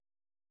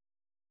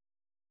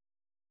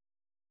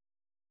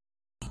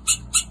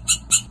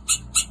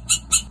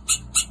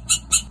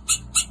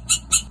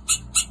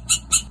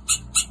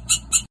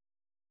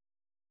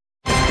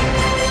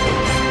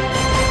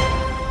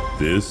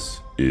This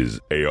is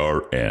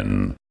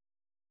ARN.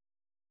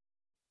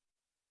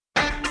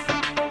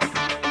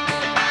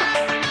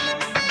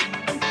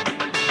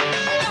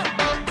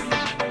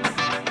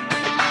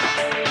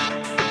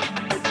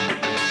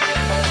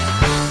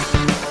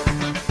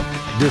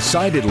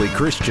 Decidedly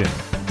Christian,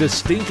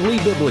 distinctly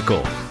biblical,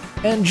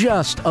 and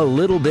just a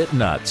little bit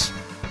nuts.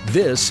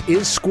 This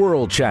is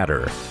Squirrel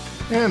Chatter.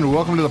 And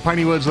welcome to the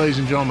Piney Woods, ladies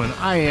and gentlemen.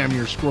 I am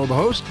your Squirrel, the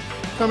host,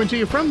 coming to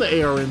you from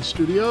the ARN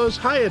studios,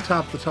 high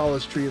atop the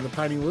tallest tree in the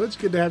Piney Woods.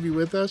 Good to have you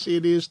with us.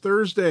 It is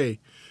Thursday,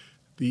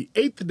 the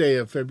 8th day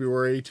of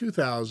February,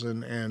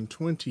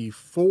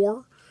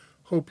 2024.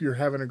 Hope you're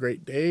having a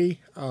great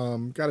day.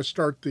 Got to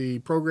start the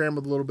program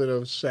with a little bit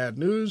of sad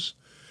news.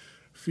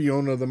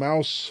 Fiona the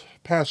mouse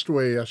passed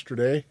away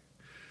yesterday,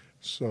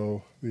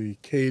 so the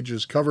cage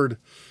is covered,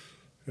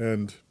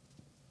 and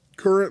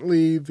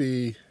currently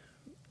the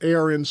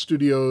ARN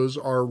studios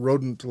are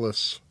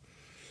rodentless.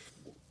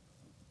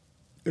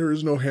 There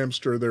is no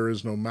hamster, there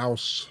is no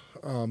mouse.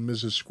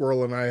 Mrs.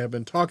 Squirrel and I have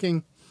been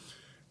talking,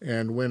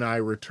 and when I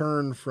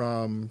return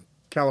from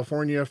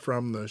California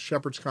from the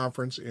Shepherd's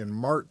Conference in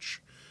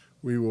March,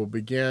 we will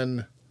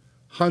begin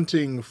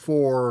hunting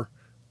for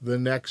the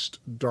next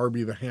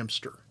Darby the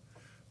hamster.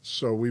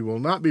 So we will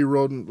not be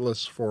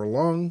rodentless for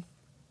long.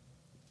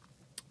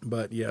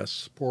 But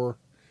yes, poor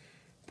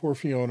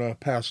Fiona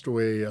passed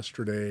away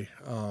yesterday.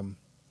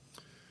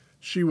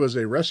 She was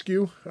a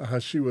rescue.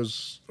 She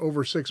was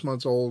over 6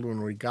 months old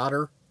when we got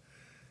her,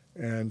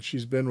 and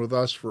she's been with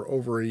us for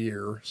over a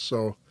year.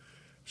 So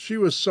she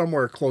was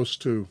somewhere close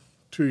to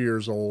 2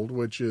 years old,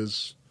 which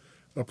is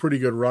a pretty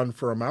good run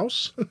for a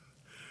mouse.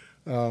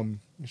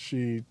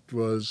 She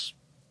was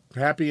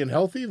happy and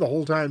healthy the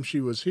whole time she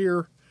was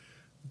here.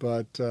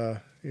 But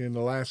in the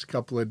last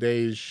couple of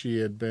days, she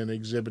had been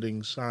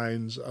exhibiting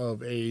signs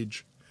of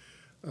age.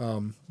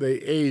 They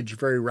age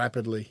very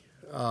rapidly.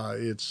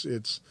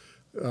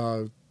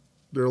 Their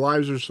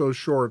lives are so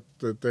short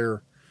that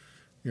they're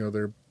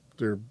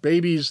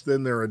babies,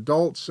 then they're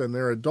adults, and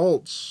they're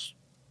adults,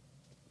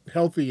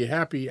 healthy,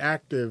 happy,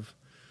 active,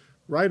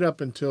 right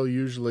up until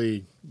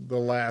usually the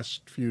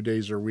last few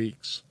days or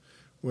weeks,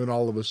 when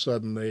all of a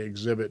sudden they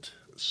exhibit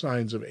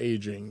signs of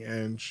aging.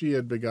 And she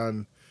had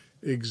begun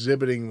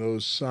exhibiting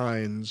those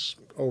signs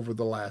over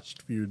the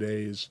last few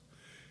days,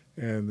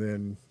 and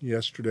then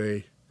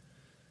yesterday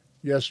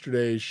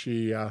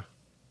she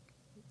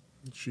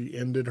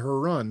ended her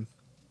run.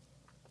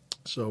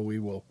 So we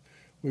will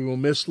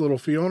miss little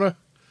Fiona.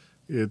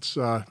 It's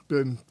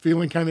been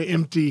feeling kind of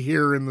empty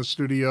here in the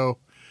studio,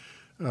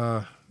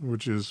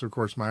 which is of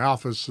course my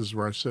office, is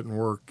where I sit and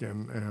work,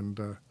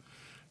 and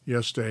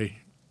yesterday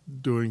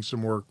doing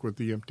some work with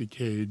the empty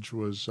cage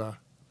was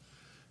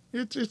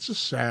It's a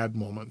sad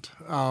moment.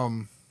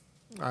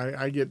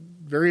 I get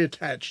very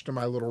attached to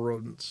my little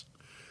rodents.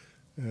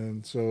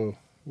 And so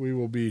we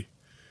will be,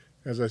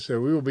 as I said,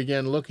 we will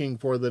begin looking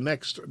for the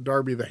next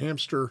Darby the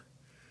hamster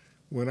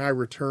when I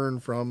return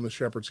from the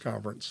Shepherd's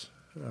Conference.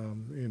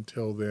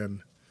 Until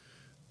then,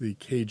 the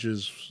cage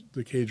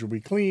will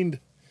be cleaned,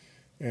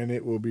 and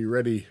it will be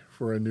ready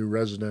for a new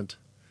resident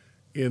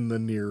in the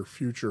near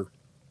future.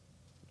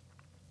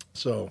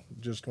 So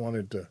just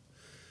wanted to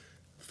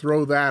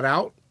throw that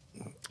out.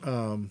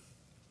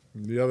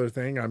 The other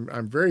thing,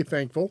 I'm very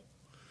thankful,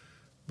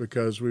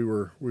 because we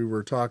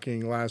were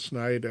talking last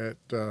night at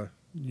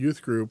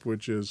youth group,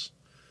 which is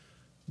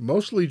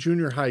mostly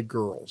junior high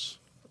girls.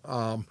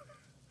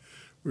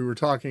 We were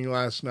talking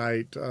last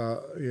night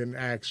in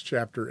Acts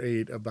chapter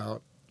 8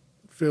 about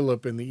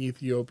Philip and the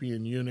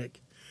Ethiopian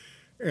eunuch,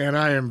 and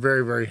I am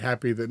very, very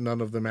happy that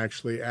none of them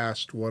actually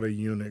asked what a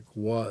eunuch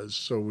was.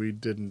 So we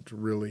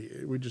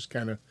just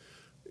kind of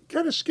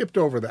skipped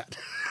over that.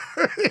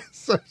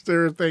 So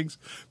there are things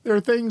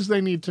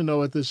they need to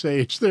know at this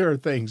age. There are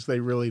things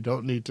they really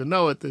don't need to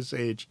know at this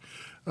age.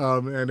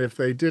 And if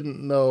they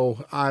didn't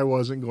know, I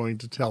wasn't going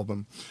to tell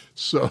them.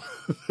 So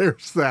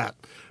there's that.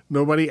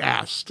 Nobody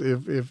asked.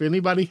 If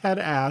anybody had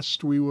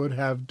asked, we would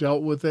have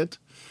dealt with it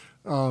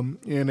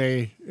in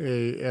a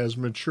as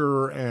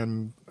mature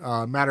and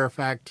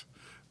matter-of-fact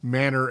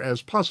manner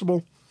as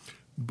possible,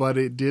 but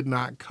it did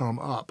not come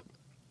up,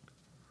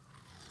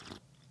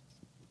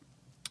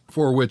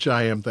 for which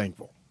I am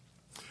thankful.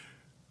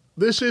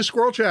 This is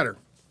Squirrel Chatter,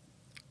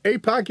 a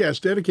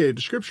podcast dedicated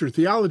to scripture,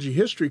 theology,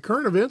 history,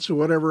 current events, and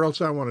whatever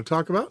else I want to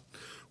talk about.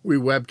 We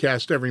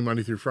webcast every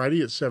Monday through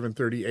Friday at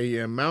 7:30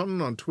 a.m.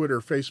 Mountain on Twitter,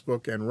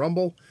 Facebook, and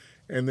Rumble.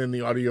 And then the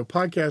audio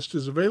podcast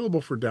is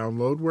available for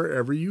download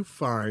wherever you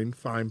find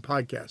fine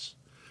podcasts.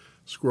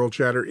 Squirrel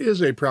Chatter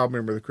is a proud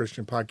member of the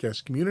Christian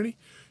Podcast Community.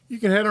 You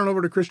can head on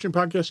over to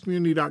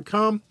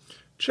ChristianPodcastCommunity.com.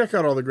 Check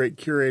out all the great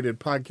curated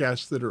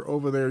podcasts that are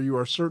over there. You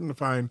are certain to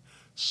find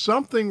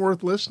something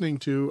worth listening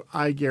to,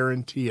 I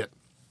guarantee it.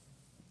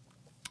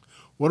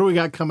 What do we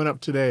got coming up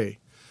today?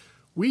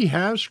 We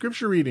have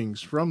scripture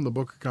readings from the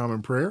Book of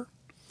Common Prayer.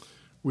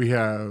 We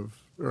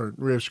have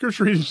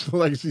scripture readings from the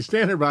Legacy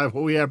Standard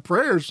Bible. We have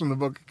prayers from the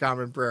Book of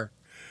Common Prayer.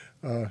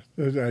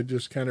 I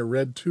just kind of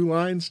read two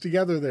lines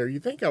together there. You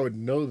think I would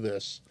know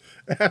this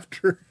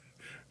after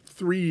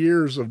 3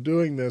 years of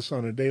doing this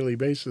on a daily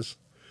basis.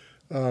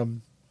 But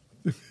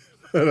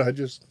I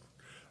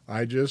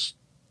just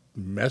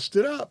messed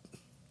it up.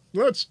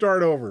 Let's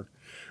start over.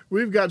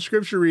 We've got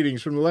scripture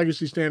readings from the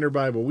Legacy Standard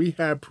Bible. We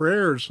have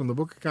prayers from the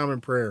Book of Common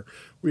Prayer.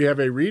 We have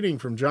a reading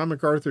from John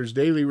MacArthur's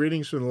Daily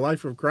Readings from the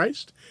Life of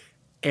Christ.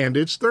 And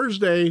it's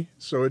Thursday,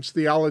 so it's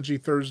Theology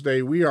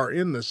Thursday. We are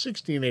in the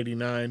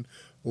 1689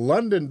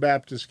 London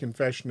Baptist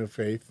Confession of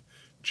Faith,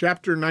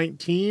 chapter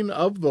 19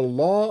 of the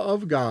Law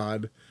of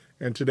God.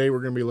 And today we're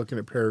going to be looking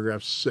at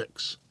paragraph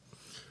 6.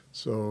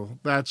 So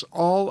that's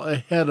all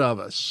ahead of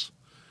us.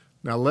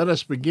 Now let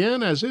us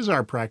begin, as is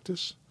our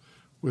practice,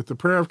 with the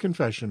prayer of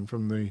confession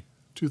from the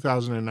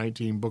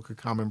 2019 Book of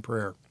Common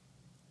Prayer.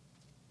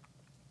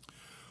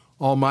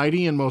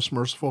 Almighty and most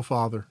merciful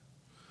Father,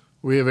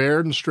 we have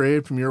erred and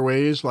strayed from your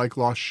ways like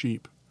lost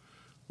sheep.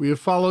 We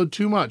have followed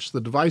too much the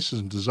devices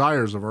and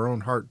desires of our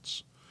own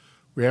hearts.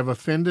 We have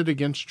offended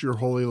against your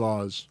holy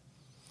laws.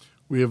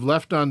 We have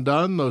left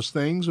undone those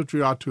things which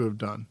we ought to have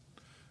done,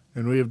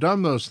 and we have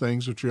done those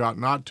things which we ought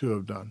not to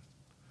have done.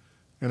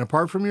 And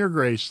apart from your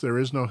grace, there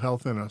is no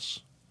health in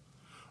us.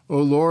 O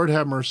Lord,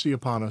 have mercy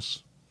upon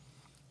us.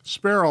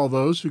 Spare all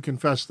those who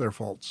confess their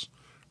faults.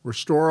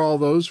 Restore all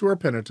those who are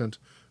penitent,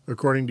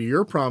 according to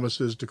your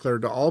promises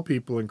declared to all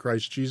people in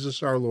Christ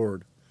Jesus our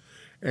Lord.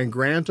 And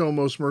grant, O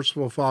most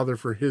merciful Father,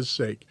 for his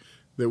sake,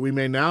 that we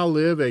may now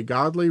live a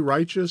godly,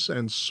 righteous,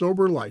 and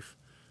sober life,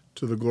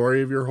 to the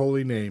glory of your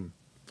holy name.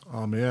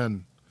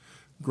 Amen.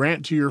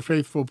 Grant to your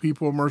faithful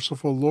people,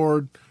 merciful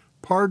Lord,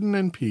 pardon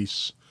and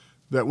peace,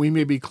 that we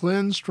may be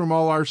cleansed from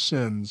all our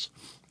sins,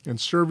 and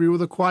serve you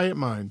with a quiet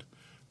mind,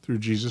 through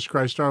Jesus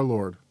Christ our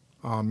Lord.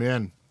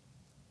 Amen.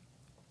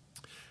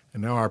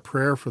 And now our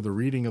prayer for the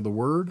reading of the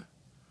Word.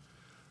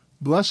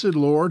 Blessed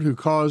Lord, who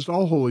caused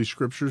all holy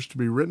scriptures to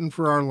be written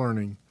for our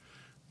learning,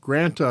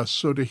 grant us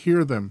so to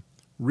hear them,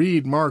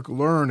 read, mark,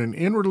 learn, and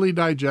inwardly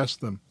digest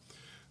them,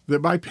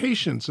 that by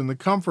patience and the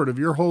comfort of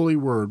your holy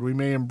word we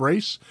may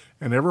embrace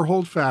and ever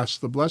hold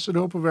fast the blessed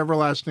hope of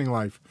everlasting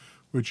life,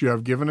 which you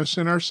have given us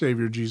in our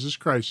Savior, Jesus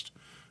Christ,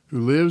 who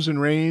lives and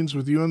reigns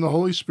with you in the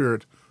Holy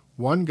Spirit,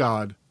 one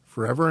God,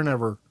 forever and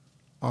ever.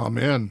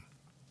 Amen.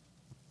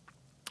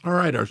 All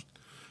right, our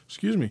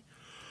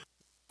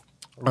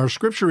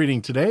scripture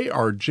reading today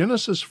are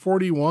Genesis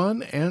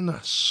 41 and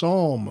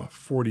Psalm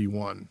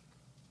 41.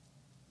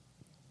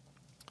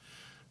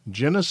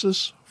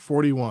 Genesis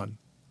 41.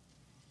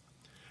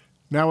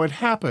 Now it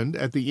happened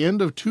at the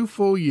end of 2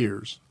 full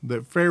years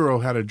that Pharaoh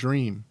had a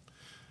dream.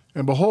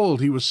 And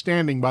behold, he was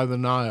standing by the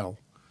Nile.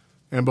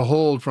 And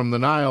behold, from the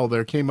Nile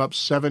there came up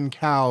 7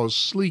 cows,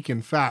 sleek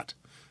and fat,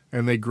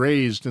 and they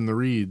grazed in the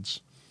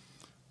reeds.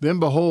 Then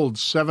behold,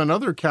 7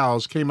 other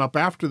cows came up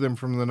after them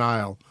from the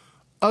Nile,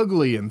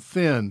 ugly and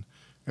thin,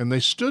 and they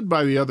stood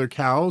by the other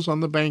cows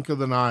on the bank of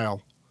the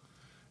Nile.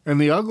 And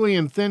the ugly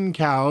and thin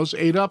cows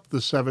ate up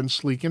the 7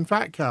 sleek and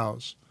fat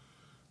cows.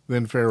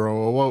 Then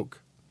Pharaoh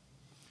awoke.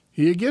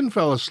 He again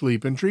fell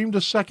asleep and dreamed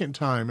a second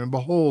time, and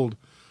behold,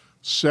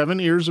 7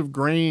 ears of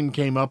grain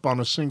came up on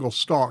a single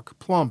stalk,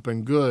 plump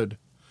and good.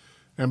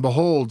 And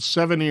behold,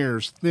 7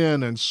 ears,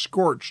 thin and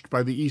scorched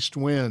by the east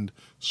wind,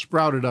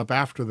 sprouted up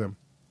after them.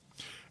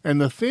 And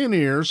the thin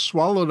ears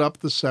swallowed up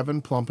the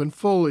 7 plump and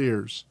full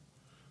ears.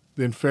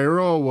 Then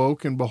Pharaoh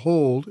awoke, and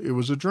behold, it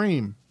was a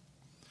dream.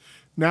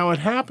 Now it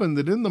happened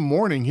that in the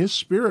morning his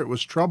spirit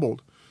was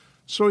troubled.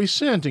 So he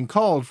sent and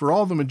called for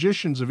all the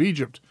magicians of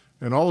Egypt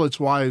and all its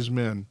wise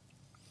men.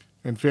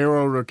 And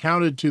Pharaoh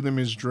recounted to them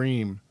his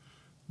dream.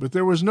 But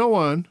there was no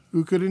one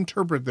who could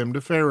interpret them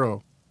to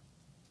Pharaoh.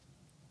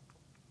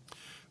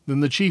 Then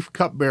the chief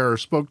cupbearer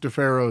spoke to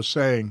Pharaoh,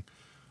 saying,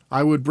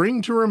 I would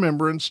bring to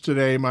remembrance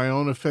today my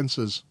own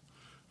offenses.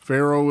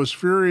 Pharaoh was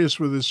furious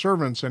with his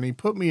servants, and he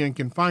put me in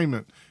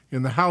confinement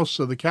in the house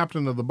of the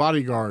captain of the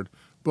bodyguard,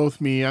 both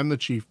me and the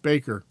chief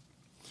baker.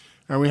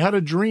 And we had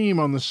a dream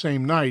on the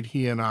same night,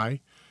 he and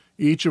I.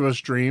 Each of us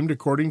dreamed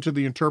according to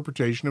the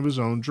interpretation of his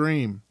own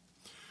dream.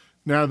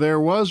 Now there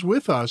was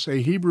with us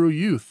a Hebrew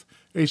youth,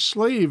 a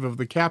slave of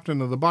the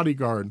captain of the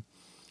bodyguard,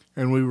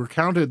 and we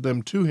recounted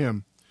them to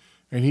him.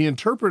 And he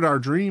interpreted our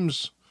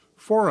dreams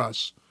for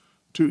us.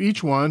 To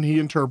each one he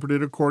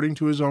interpreted according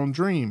to his own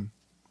dream.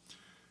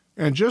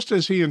 And just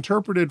as he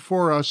interpreted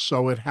for us,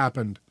 so it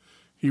happened.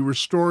 He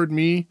restored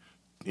me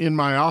in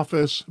my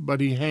office, but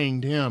he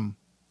hanged him.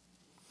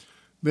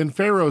 Then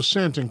Pharaoh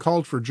sent and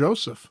called for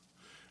Joseph.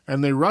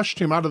 And they rushed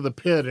him out of the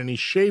pit, and he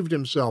shaved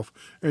himself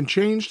and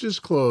changed his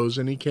clothes,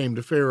 and he came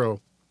to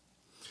Pharaoh.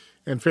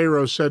 And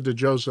Pharaoh said to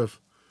Joseph,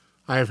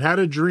 I have had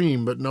a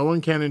dream, but no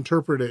one can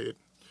interpret it.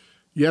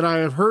 Yet I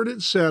have heard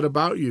it said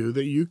about you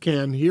that you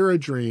can hear a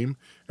dream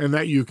and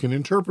that you can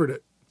interpret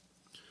it.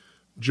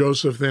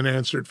 Joseph then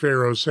answered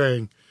Pharaoh,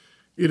 saying,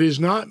 It is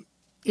not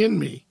in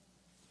me.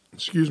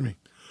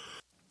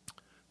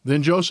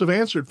 Then Joseph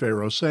answered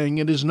Pharaoh, saying,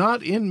 It is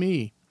not in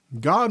me.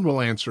 God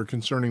will answer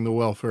concerning the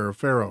welfare of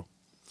Pharaoh.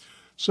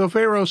 So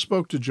Pharaoh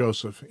spoke to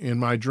Joseph, In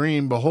my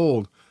dream,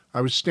 behold,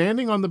 I was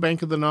standing on the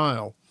bank of the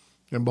Nile,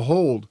 and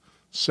behold,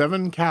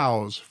 7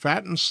 cows,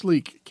 fat and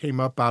sleek, came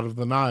up out of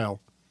the Nile.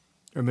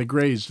 and they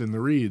grazed in the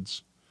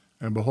reeds.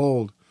 And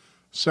behold,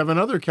 7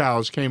 other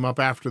cows came up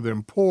after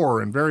them,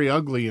 poor and very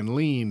ugly and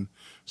lean,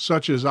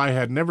 such as I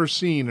had never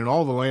seen in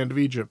all the land of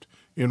Egypt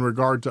in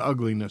regard to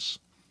ugliness.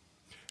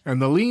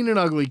 And the lean and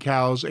ugly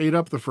cows ate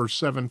up the first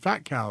 7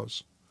 fat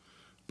cows.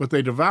 But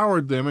they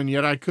devoured them, and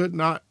yet it could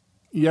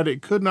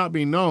not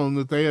be known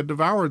that they had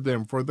devoured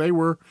them, for they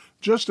were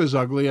just as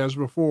ugly as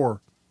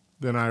before.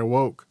 Then I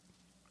awoke.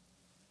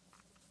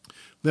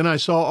 Then I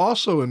saw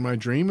also in my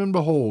dream, and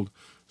behold,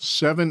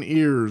 7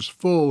 ears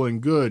full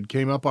and good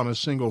came up on a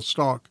single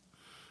stalk.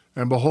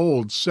 And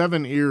behold,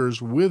 7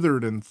 ears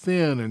withered and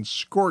thin and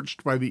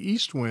scorched by the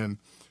east wind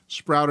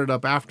sprouted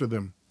up after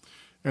them.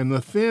 And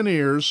the thin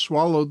ears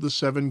swallowed the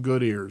 7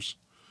 good ears.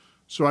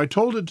 So I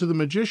told it to the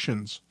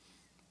magicians,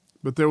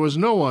 but there was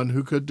no one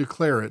who could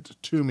declare it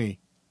to me.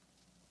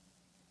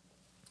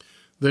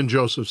 Then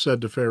Joseph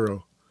said to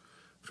Pharaoh,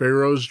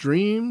 Pharaoh's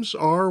dreams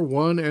are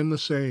one and the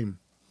same.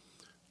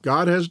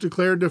 God has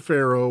declared to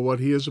Pharaoh what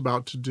he is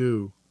about to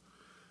do.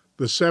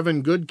 The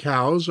 7 good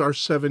cows are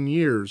 7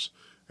 years,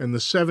 and the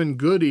 7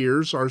 good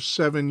ears are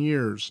 7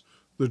 years.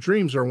 The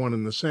dreams are one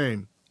and the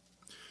same.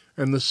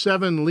 And the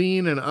 7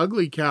 lean and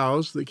ugly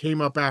cows that came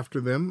up after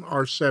them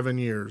are 7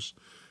 years.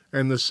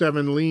 And the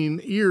 7 lean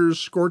ears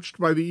scorched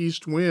by the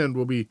east wind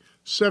will be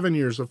 7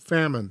 years of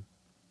famine.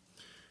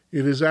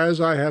 It is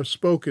as I have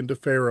spoken to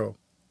Pharaoh.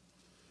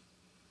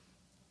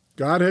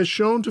 God has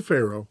shown to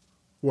Pharaoh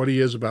what he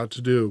is about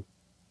to do.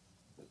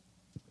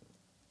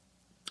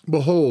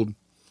 Behold,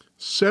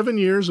 7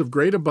 years of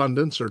great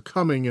abundance are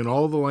coming in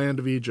all the land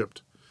of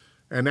Egypt,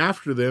 and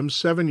after them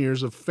 7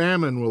 years of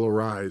famine will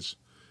arise,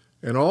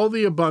 and all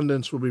the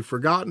abundance will be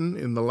forgotten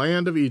in the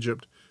land of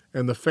Egypt,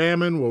 and the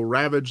famine will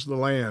ravage the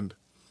land,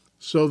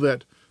 so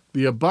that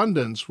the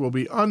abundance will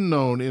be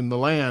unknown in the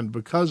land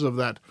because of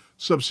that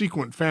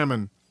subsequent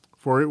famine,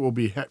 for it will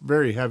be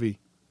very heavy.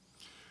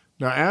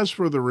 Now, as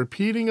for the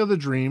repeating of the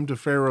dream to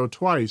Pharaoh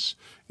twice,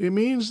 it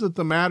means that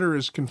the matter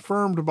is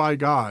confirmed by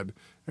God,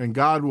 and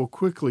God will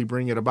quickly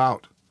bring it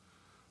about.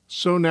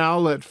 So now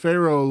let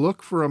Pharaoh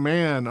look for a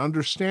man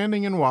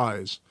understanding and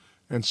wise,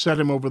 and set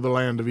him over the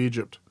land of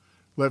Egypt.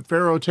 Let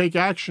Pharaoh take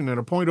action and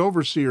appoint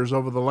overseers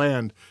over the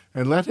land,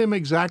 and let him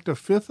exact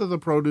 1/5 of the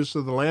produce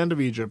of the land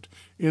of Egypt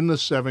in the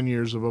 7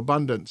 years of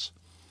abundance.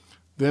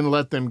 Then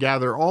let them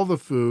gather all the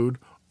food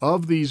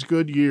of these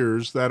good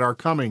years that are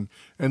coming,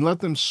 and let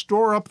them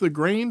store up the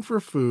grain for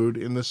food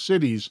in the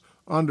cities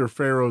under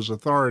Pharaoh's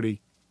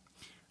authority.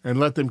 And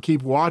let them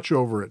keep watch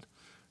over it,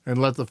 and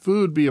let the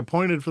food be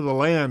appointed for the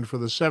land for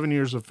the 7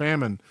 years of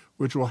famine,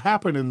 which will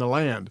happen in the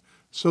land,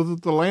 so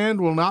that the land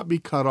will not be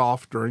cut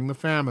off during the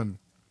famine.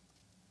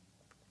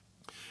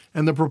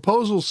 And the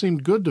proposal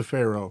seemed good to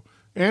Pharaoh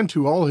and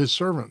to all his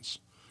servants.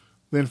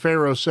 Then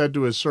Pharaoh said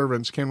to his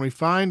servants, Can we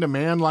find a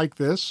man like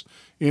this,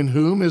 in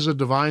whom is a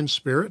divine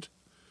spirit?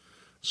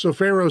 So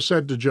Pharaoh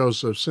said to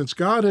Joseph, Since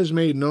God has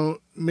made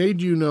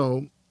you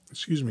know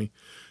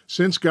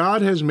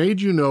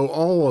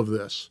all of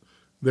this,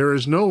 there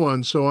is no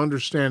one so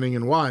understanding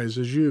and wise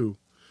as you.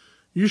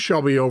 You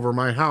shall be over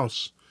my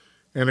house,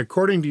 and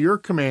according to your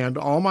command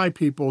all my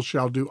people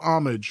shall do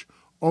homage.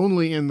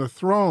 Only in the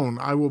throne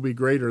I will be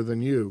greater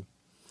than you.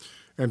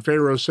 And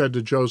Pharaoh said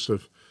to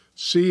Joseph,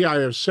 See, I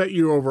have set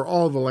you over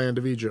all the land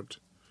of Egypt.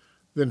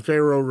 Then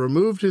Pharaoh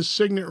removed his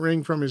signet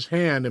ring from his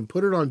hand and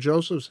put it on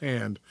Joseph's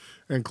hand,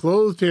 and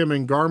clothed him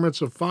in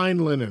garments of fine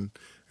linen,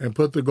 and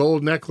put the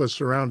gold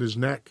necklace around his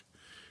neck.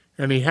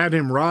 And he had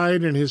him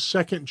ride in his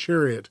 2nd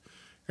chariot,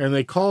 and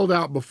they called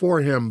out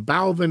before him,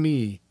 Bow the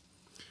knee.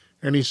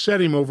 And he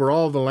set him over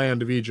all the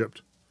land of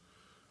Egypt.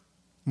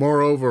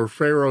 Moreover,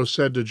 Pharaoh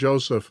said to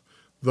Joseph,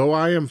 Though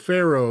I am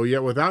Pharaoh,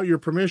 yet without your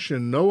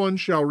permission no one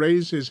shall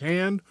raise his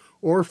hand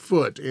or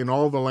foot in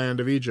all the land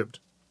of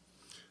Egypt.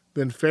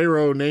 Then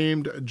Pharaoh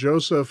named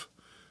Joseph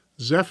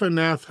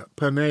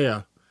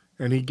Zephanath-Paneah,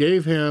 and he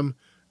gave him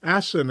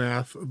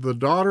Asenath, the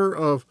daughter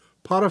of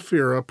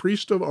Potiphera,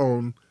 priest of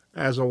On,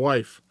 as a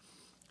wife.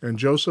 And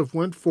Joseph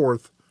went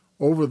forth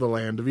over the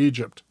land of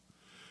Egypt.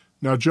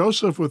 Now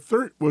Joseph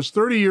was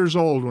 30 years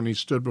old when he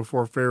stood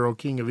before Pharaoh,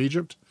 king of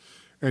Egypt.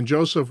 And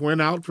Joseph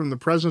went out from the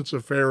presence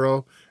of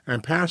Pharaoh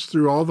and passed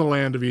through all the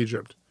land of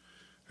Egypt.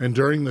 And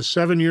during the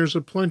 7 years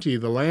of plenty,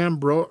 the land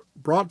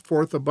brought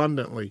forth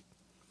abundantly.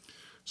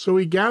 So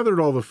he gathered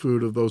all the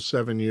food of those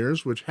 7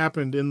 years, which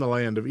happened in the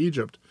land of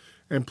Egypt,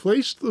 and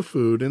placed the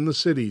food in the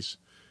cities.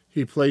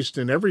 He placed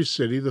in every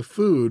city the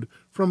food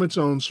from its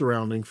own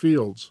surrounding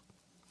fields.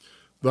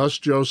 Thus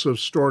Joseph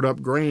stored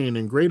up grain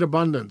in great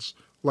abundance,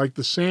 like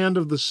the sand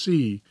of the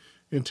sea,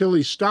 until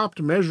he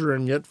stopped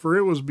measuring it, for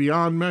it was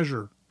beyond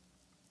measure.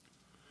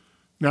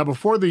 Now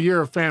before the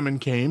year of famine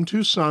came,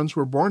 2 sons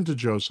were born to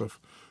Joseph,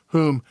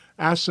 whom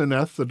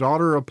Asenath, the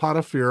daughter of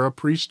Potiphera,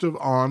 priest of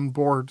On,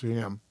 bore to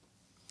him.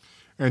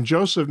 And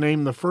Joseph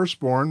named the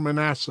firstborn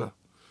Manasseh,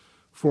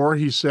 for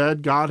he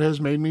said, God has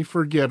made me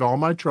forget all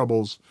my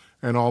troubles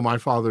and all my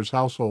father's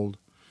household.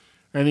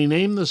 And he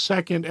named the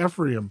second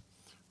Ephraim,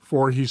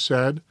 for he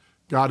said,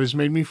 God has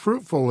made me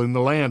fruitful in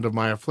the land of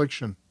my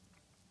affliction.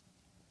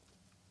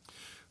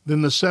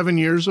 Then the 7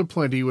 years of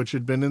plenty which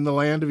had been in the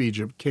land of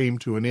Egypt came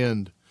to an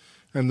end,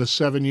 and the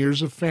 7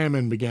 years of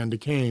famine began to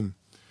come,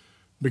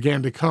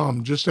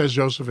 just as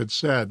Joseph had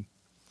said.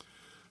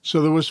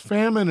 So there was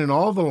famine in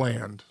all the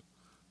lands,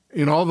 but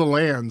in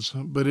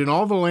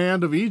all the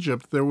land of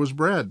Egypt there was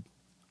bread.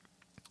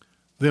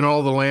 Then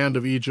all the land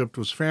of Egypt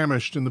was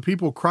famished, and the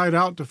people cried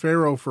out to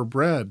Pharaoh for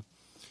bread.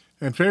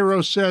 And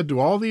Pharaoh said to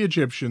all the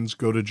Egyptians,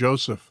 "Go to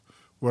Joseph.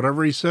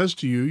 Whatever he says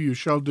to you, you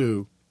shall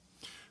do."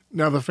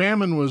 Now the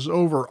famine was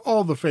over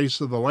all the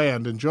face of the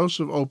land, and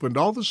Joseph opened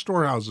all the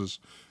storehouses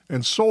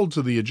and sold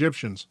to the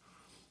Egyptians.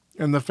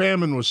 And the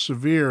famine was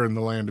severe in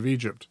the land of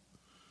Egypt.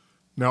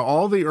 Now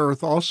all the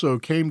earth also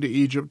came to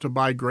Egypt to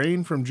buy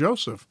grain from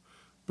Joseph,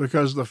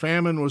 because the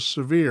famine was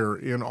severe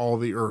in all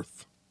the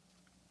earth.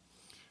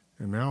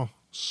 And now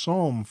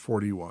Psalm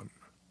 41.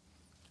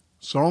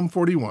 Psalm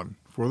 41,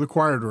 for the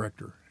choir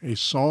director, a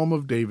psalm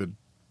of David.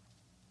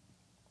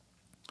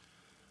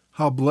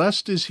 How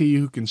blessed is he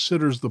who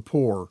considers the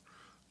poor.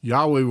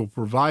 Yahweh will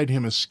provide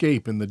him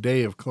escape in the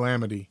day of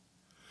calamity.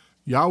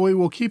 Yahweh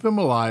will keep him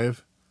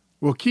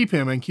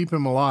and keep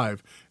him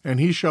alive, and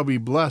he shall be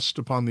blessed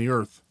upon the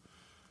earth.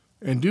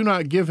 And do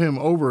not give him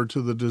over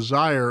to the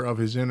desire of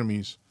his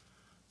enemies.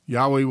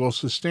 Yahweh will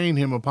sustain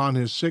him upon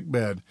his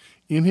sickbed.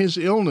 In his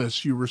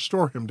illness you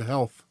restore him to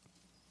health.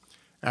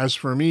 As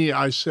for me,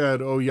 I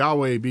said, O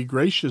Yahweh, be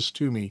gracious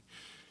to me.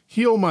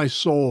 Heal my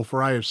soul,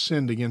 for I have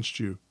sinned against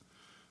you.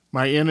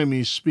 My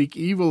enemies speak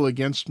evil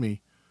against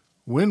me.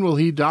 When will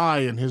he die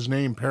and his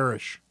name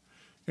perish?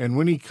 And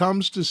when he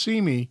comes to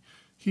see me,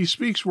 he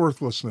speaks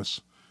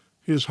worthlessness.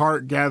 His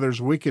heart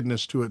gathers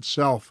wickedness to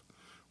itself.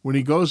 When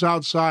he goes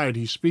outside,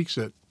 he speaks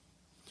it.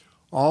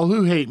 All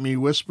who hate me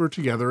whisper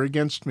together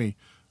against me.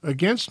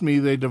 Against me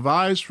they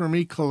devise for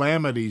me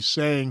calamities,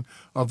 saying,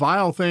 a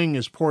vile thing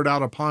is poured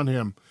out upon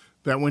him,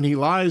 that when he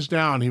lies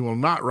down he will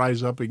not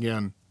rise up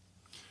again.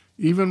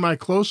 Even my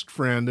close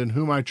friend in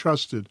whom I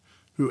trusted,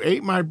 who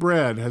ate my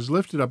bread, has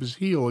lifted up his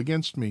heel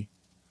against me.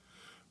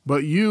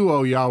 But you,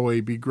 O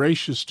Yahweh, be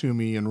gracious to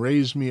me and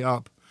raise me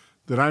up,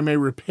 that I may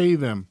repay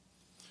them.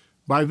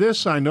 By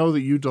this I know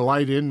that you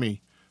delight in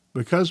me,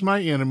 because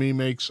my enemy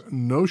makes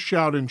no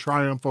shout in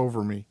triumph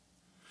over me.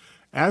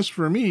 As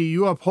for me,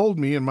 you uphold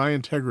me in my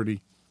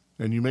integrity,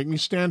 and you make me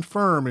stand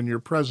firm in your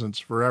presence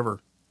forever.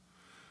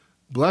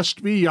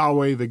 Blessed be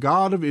Yahweh, the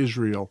God of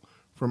Israel,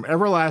 from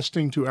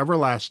everlasting to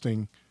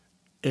everlasting.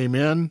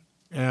 Amen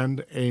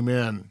and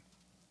amen.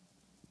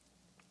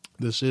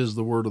 This is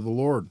the word of the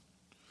Lord.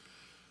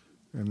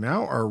 And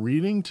now our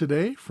reading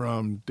today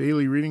from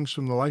Daily Readings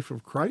from the Life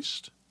of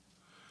Christ.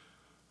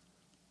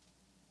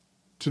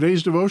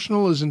 Today's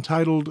devotional is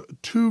entitled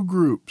Two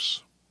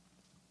Groups.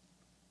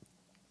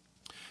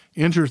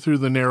 Enter through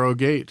the narrow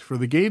gate, for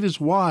the gate is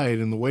wide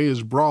and the way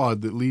is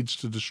broad that leads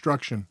to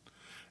destruction,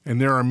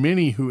 and there are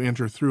many who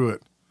enter through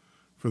it.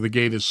 For the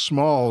gate is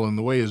small and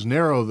the way is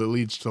narrow that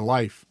leads to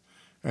life,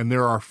 and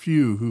there are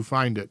few who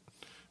find it.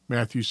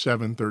 Matthew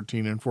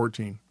 7:13 and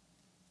 14.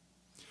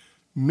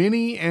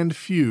 Many and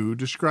few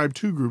describe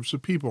two groups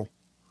of people.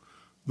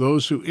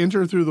 Those who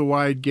enter through the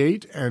wide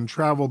gate and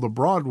travel the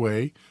broad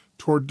way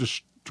toward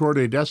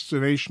a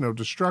destination of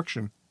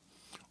destruction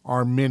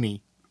are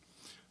many.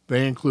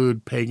 They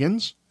include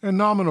pagans and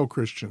nominal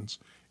Christians,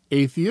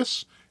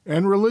 atheists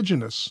and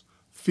religionists,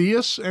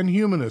 theists and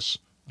humanists,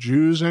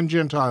 Jews and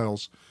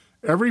Gentiles,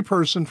 every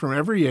person from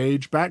every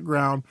age,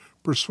 background,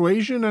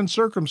 persuasion, and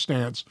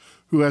circumstance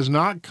who has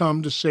not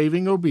come to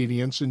saving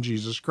obedience in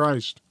Jesus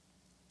Christ.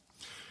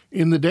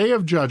 In the day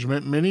of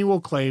judgment, many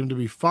will claim to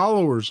be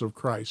followers of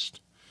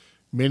Christ.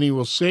 Many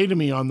will say to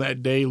me on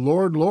that day,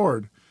 Lord,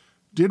 Lord,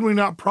 did we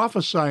not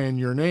prophesy in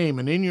your name,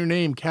 and in your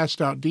name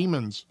cast out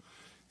demons,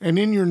 and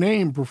in your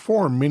name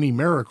perform many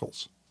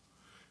miracles?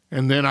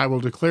 And then I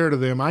will declare to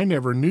them, I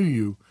never knew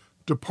you.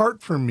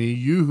 Depart from me,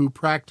 you who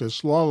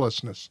practice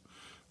lawlessness.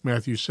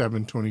 Matthew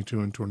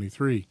 7:22 and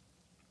 23.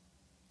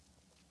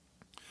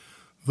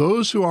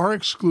 Those who are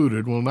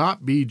excluded will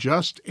not be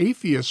just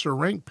atheists or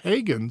rank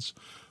pagans,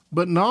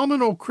 but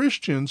nominal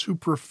Christians who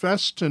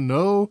profess to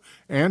know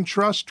and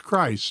trust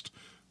Christ,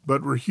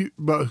 but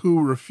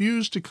who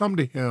refuse to come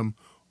to him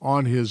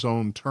on his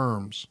own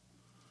terms.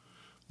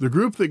 The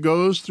group that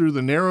goes through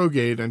the narrow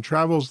gate and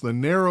travels the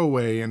narrow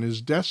way and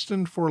is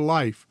destined for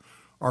life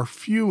are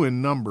few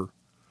in number.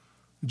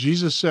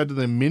 Jesus said to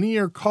them, many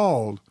are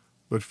called,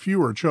 but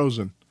few are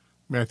chosen.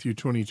 Matthew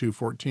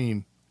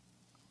 22:14.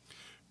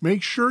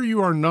 Make sure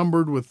you are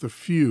numbered with the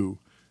few,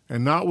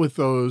 and not with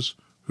those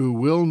who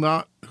will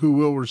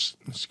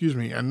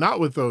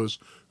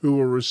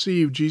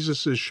receive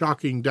Jesus'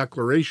 shocking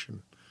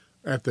declaration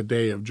at the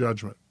day of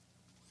judgment.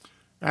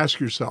 Ask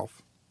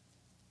yourself,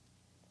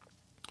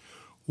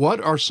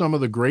 what are some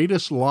of the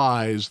greatest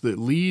lies that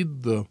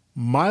lead the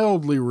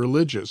mildly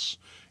religious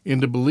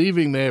into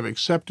believing they have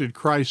accepted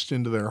Christ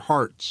into their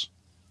hearts?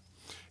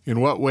 In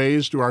what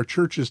ways do our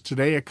churches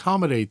today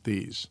accommodate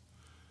these?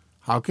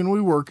 How can we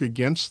work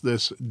against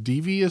this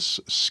devious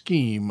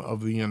scheme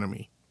of the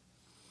enemy?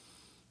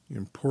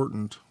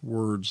 Important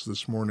words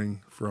this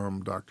morning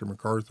from Dr.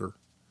 MacArthur.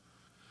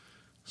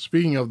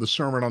 speaking of the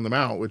Sermon on the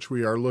Mount, which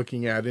we are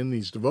looking at in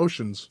these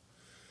devotions,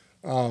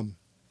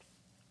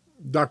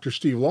 Dr.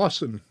 Steve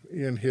Lawson,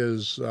 in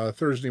his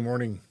Thursday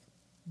morning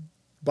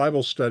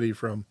Bible study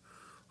from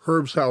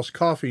Herb's House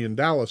Coffee in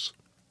Dallas,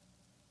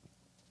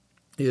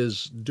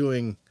 is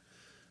doing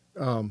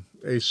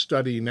a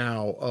study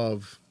now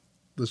of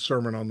the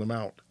Sermon on the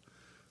Mount.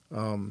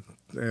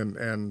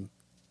 And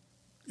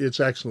it's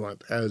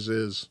excellent, as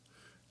is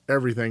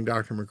everything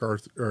Dr.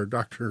 MacArthur or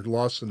Dr.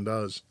 Lawson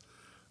does.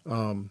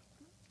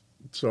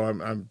 So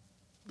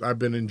I've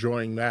been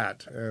enjoying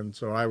that, and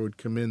so I would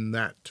commend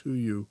that to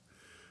you.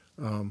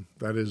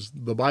 That is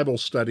the Bible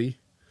study.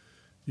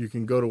 You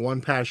can go to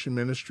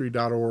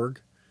onepassionministry.org,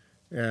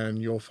 and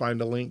you'll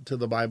find a link to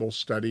the Bible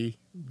study.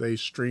 They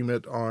stream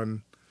it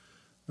on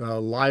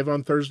live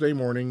on Thursday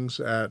mornings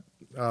at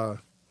I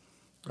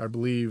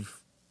believe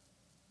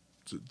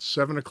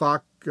 7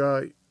 o'clock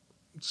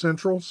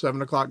Central,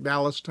 7 o'clock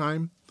Dallas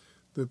time,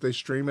 that they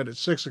stream it at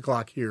 6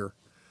 o'clock here.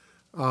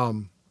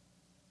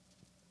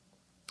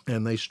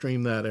 And they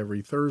stream that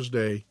every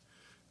Thursday,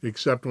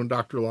 except when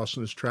Dr.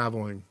 Lawson is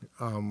traveling.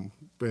 And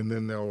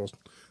then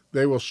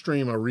they will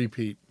stream a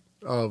repeat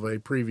of a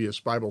previous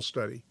Bible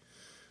study.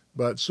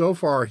 But so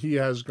far, he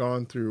has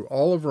gone through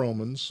all of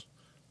Romans,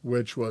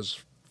 which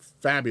was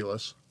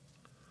fabulous.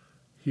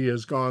 He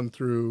has gone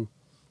through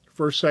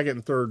 1st, 2nd,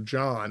 and 3rd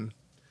John,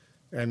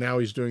 and now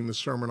he's doing the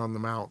Sermon on the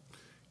Mount.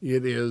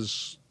 It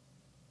is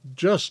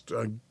just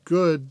a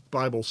good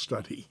Bible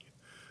study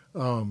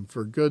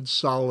for good,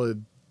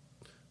 solid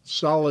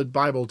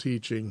Bible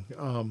teaching.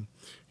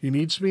 He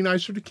needs to be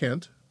nicer to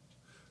Kent,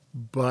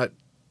 but,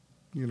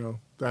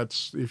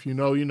 that's, if you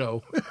know, you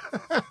know.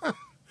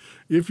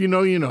 If you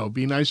know, you know.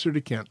 Be nicer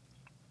to Kent.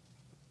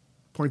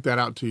 Point that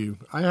out to you.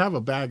 I have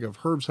a bag of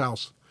Herb's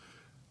House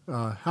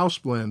House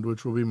Blend,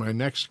 which will be my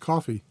next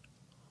coffee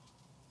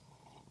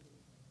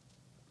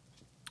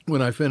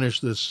when I finish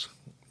this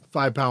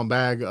 5-pound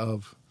bag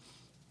of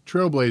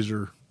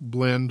Trailblazer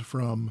blend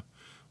from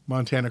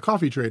Montana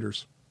Coffee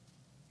Traders.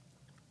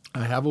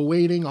 I have a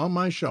waiting on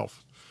my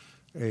shelf.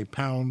 A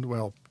pound,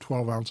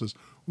 12 ounces.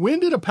 When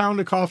did a pound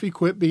of coffee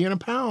quit being a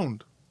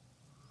pound?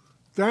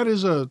 That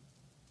is a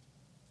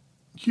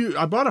huge.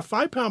 I bought a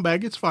 5-pound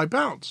bag, it's 5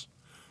 pounds.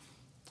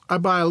 I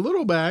buy a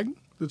little bag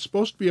that's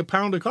supposed to be a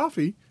pound of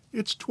coffee,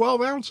 it's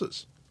 12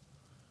 ounces.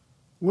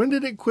 When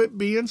did it quit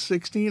being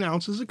 16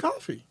 ounces of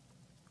coffee?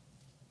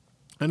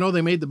 I know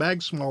they made the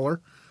bag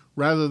smaller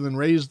rather than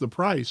raise the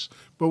price,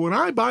 but when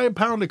I buy a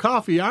pound of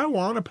coffee, I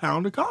want a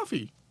pound of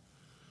coffee.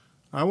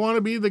 I want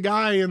to be the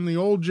guy in the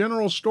old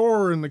general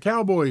store in the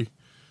cowboy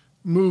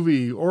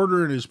movie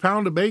ordering his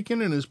pound of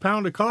bacon and his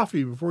pound of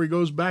coffee before he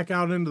goes back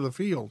out into the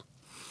field.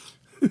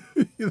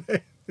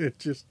 It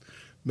just,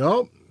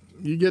 nope,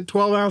 you get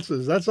 12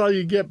 ounces. That's all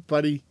you get,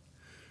 buddy.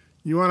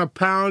 You want a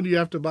pound, you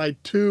have to buy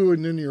 2,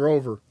 and then you're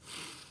over.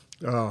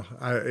 A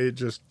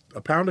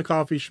pound of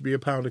coffee should be a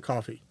pound of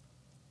coffee.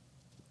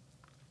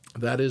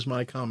 That is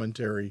my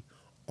commentary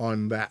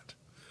on that.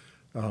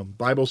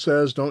 Bible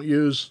says don't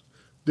use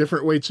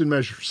different weights and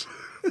measures.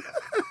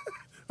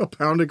 A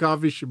pound of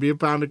coffee should be a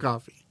pound of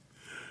coffee.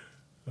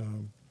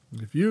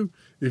 If you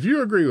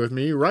agree with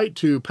me, write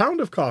to Pound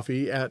of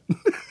Coffee at.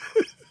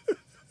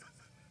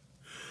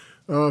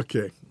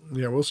 Okay,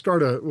 yeah, we'll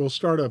start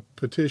a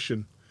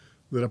petition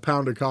that a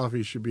pound of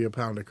coffee should be a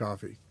pound of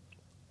coffee,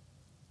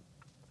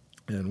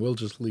 and we'll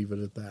just leave it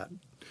at that.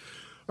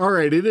 All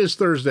right, it is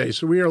Thursday,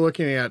 so we are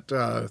looking at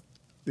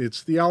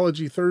it's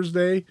Theology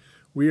Thursday.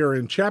 We are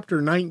in chapter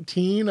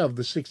 19 of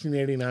the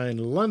 1689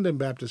 London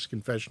Baptist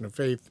Confession of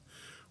Faith.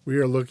 We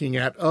are looking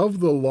at Of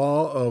the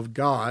Law of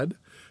God.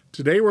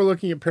 Today we're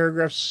looking at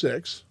paragraph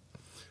 6.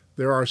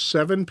 There are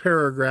 7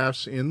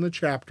 paragraphs in the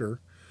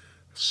chapter.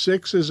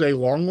 6 is a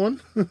long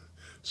one,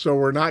 so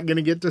we're not going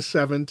to get to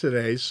 7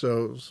 today.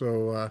 So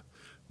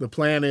the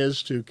plan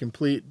is to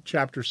complete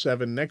chapter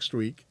 7 next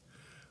week.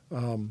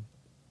 And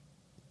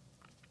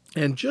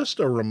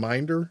just a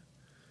reminder,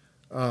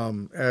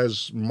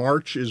 as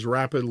March is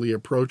rapidly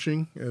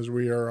approaching, as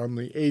we are on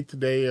the 8th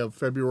day of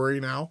February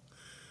now,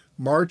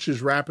 March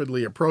is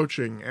rapidly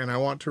approaching, and I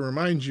want to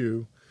remind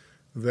you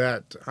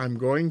that I'm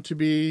going to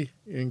be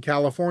in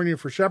California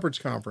for Shepherd's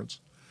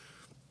Conference.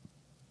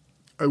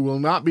 I will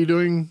not be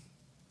doing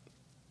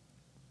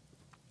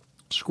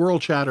Squirrel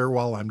Chatter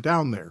while I'm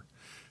down there.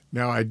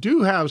 Now, I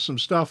do have some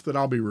stuff that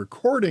I'll be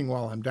recording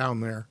while I'm down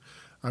there.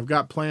 I've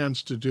got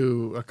plans to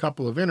do a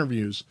couple of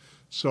interviews,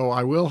 so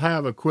I will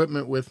have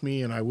equipment with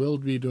me, and I will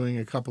be doing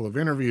a couple of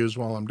interviews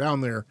while I'm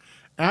down there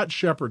at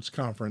Shepherd's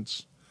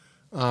Conference,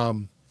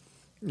 and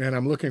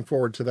I'm looking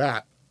forward to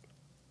that.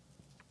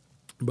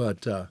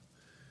 But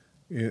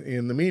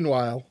in the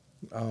meanwhile,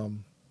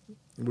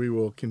 we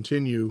will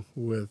continue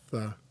with,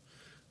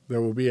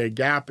 there will be a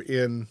gap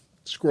in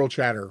Squirrel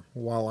Chatter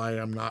while I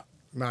am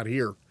not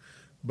here,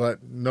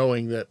 but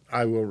knowing that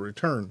I will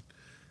return.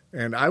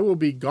 And I will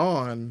be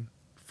gone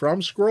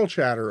from Squirrel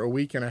Chatter a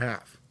week and a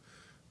half,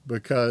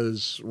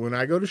 because when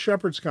I go to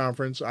Shepherd's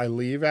Conference, I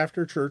leave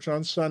after church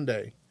on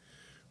Sunday,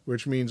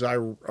 which means I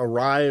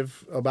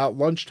arrive about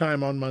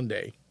lunchtime on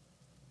Monday.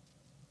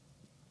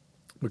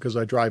 because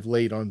I drive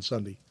late on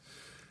Sunday.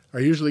 I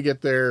usually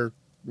get there,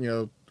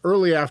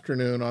 early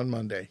afternoon on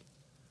Monday.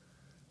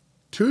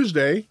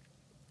 Tuesday,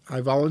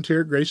 I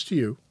volunteer at Grace to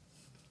You,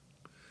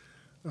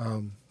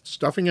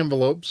 stuffing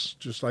envelopes,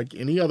 just like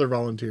any other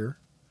volunteer.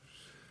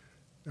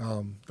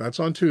 That's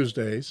on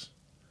Tuesdays.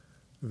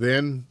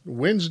 Then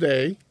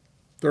Wednesday,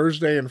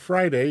 Thursday, and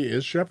Friday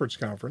is Shepherd's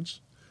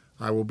Conference.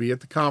 I will be at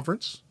the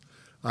conference.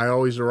 I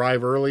always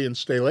arrive early and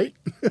stay late.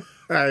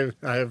 I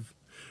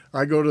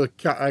go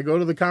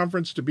to the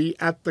conference to be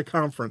at the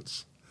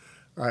conference.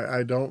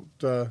 I don't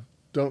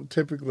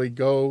typically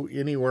go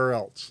anywhere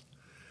else.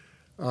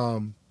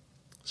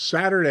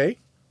 Saturday,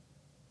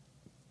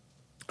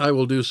 I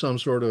will do some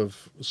sort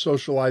of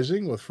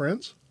socializing with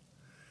friends,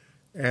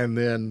 and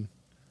then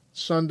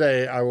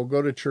Sunday I will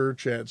go to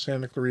church at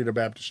Santa Clarita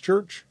Baptist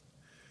Church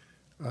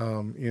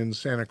in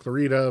Santa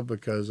Clarita,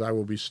 because I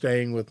will be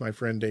staying with my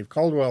friend Dave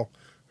Caldwell,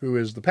 who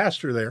is the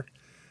pastor there.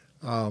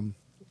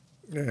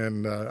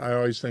 And I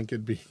always think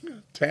it'd be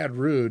a tad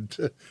rude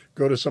to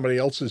go to somebody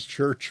else's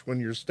church when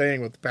you're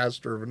staying with the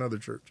pastor of another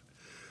church.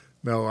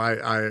 No,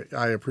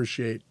 I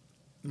appreciate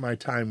my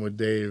time with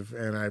Dave,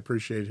 and I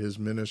appreciate his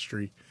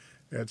ministry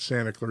at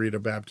Santa Clarita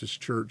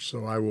Baptist Church.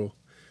 So I will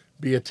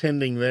be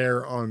attending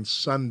there on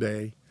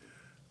Sunday.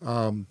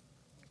 I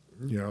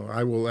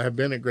will have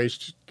been at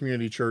Grace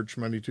Community Church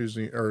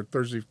Wednesday,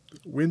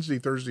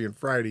 Thursday, and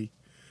Friday.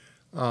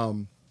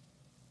 And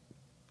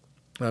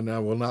I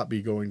will not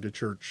be going to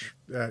church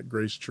at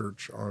Grace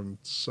Church on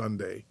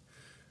Sunday.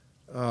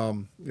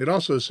 It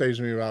also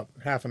saves me about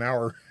half an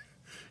hour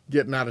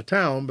getting out of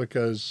town,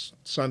 because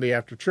Sunday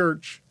after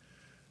church,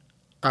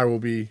 I will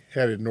be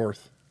headed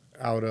north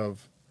out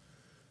of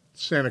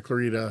Santa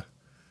Clarita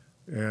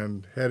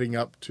and heading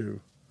up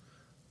to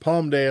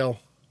Palmdale,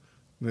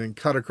 and then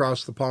cut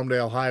across the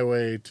Palmdale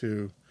Highway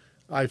to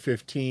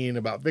I-15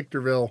 about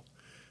Victorville,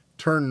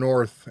 turn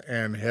north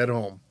and head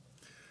home.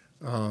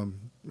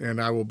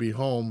 And I will be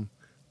home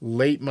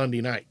late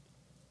Monday night,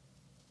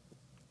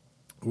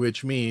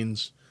 which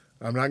means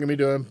I'm not going to be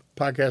doing a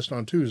podcast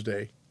on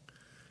Tuesday.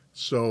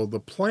 So the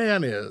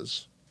plan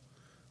is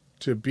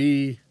to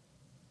be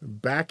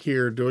back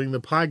here doing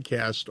the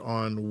podcast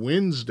on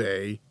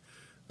Wednesday.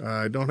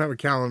 I don't have a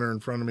calendar in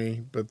front of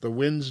me, but the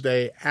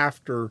Wednesday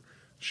after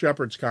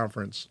Shepherd's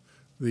Conference,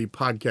 the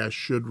podcast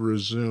should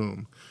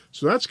resume.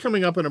 So that's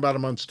coming up in about a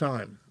month's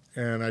time.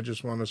 And I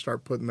just want to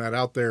start putting that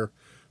out there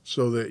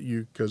so that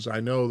because I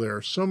know there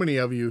are so many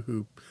of you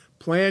who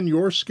plan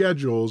your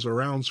schedules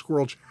around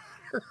Squirrel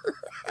Chatter.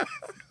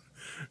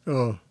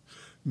 Oh,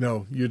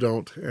 no, you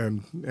don't,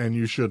 and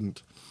you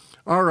shouldn't.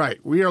 All right,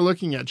 we are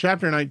looking at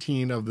chapter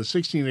 19 of the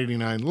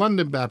 1689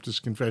 London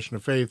Baptist Confession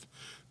of Faith.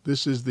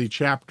 This is the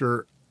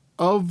chapter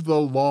of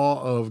the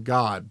law of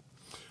God.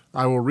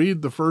 I will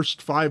read the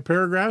first 5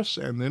 paragraphs,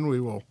 and then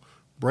we will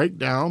break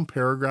down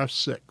paragraph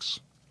 6.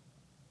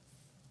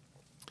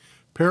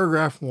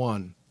 Paragraph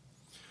 1.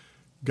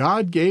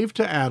 God gave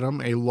to Adam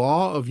a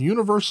law of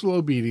universal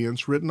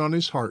obedience written on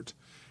his heart,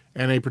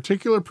 and a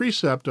particular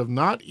precept of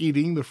not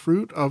eating the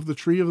fruit of the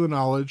tree of the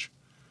knowledge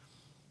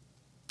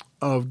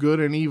of good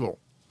and evil,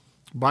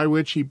 by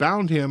which he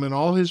bound him and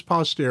all his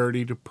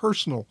posterity to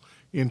personal,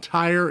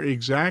 entire,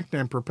 exact,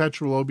 and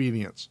perpetual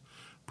obedience,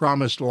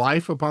 promised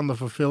life upon the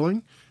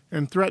fulfilling,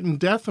 and threatened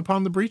death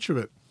upon the breach of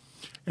it,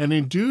 and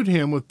endued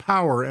him with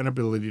power and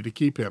ability to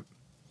keep him.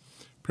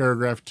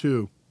 Paragraph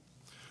 2.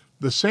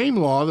 The same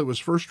law that was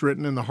first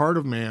written in the heart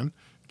of man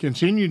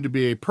continued to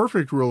be a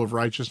perfect rule of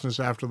righteousness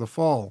after the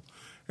fall,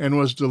 and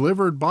was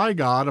delivered by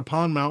God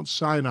upon Mount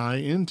Sinai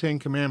in 10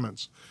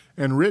 commandments,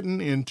 and written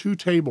in 2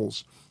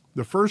 tables,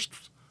 the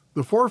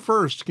 4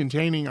 first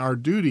containing our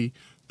duty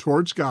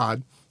towards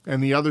God,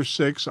 and the other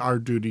 6 our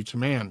duty to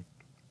man.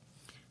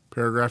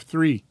 Paragraph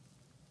 3.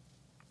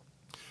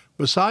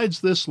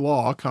 Besides this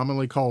law,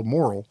 commonly called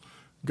moral,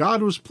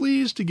 God was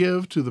pleased to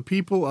give to the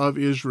people of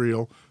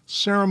Israel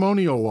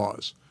ceremonial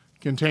laws,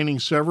 containing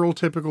several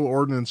typical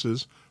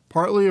ordinances,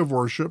 partly of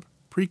worship,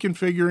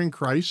 preconfiguring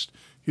Christ,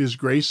 his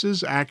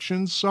graces,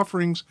 actions,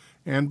 sufferings,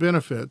 and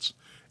benefits,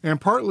 and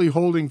partly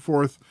holding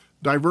forth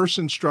diverse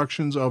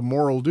instructions of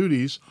moral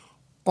duties,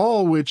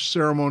 all which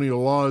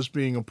ceremonial laws,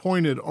 being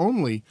appointed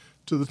only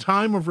to the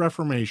time of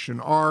Reformation,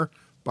 are,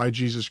 by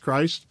Jesus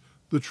Christ,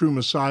 the true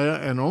Messiah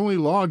and only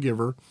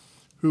lawgiver,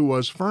 who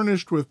was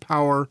furnished with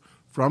power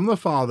from the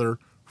Father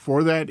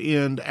for that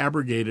end,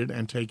 abrogated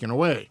and taken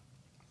away.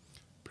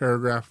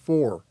 Paragraph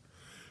 4.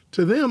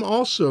 To them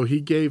also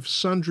he gave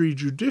sundry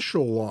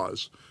judicial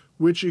laws,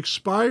 which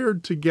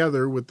expired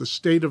together with the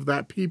state of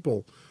that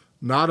people,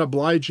 not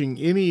obliging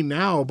any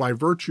now by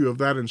virtue of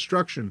that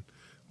instruction,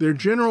 their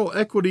general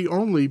equity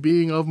only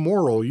being of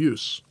moral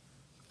use.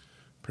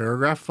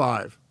 Paragraph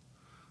 5.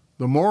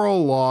 The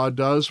moral law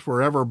does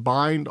forever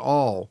bind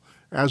all,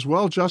 as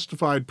well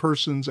justified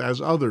persons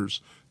as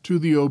others, to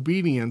the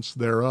obedience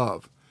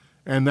thereof,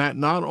 and that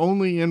not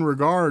only in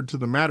regard to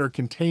the matter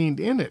contained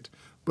in it,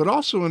 but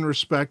also in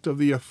respect of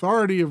the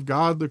authority of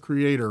God the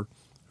Creator,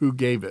 who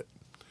gave it.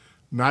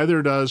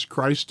 Neither does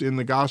Christ in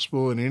the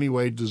gospel in any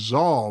way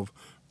dissolve,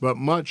 but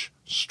much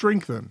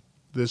strengthen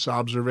this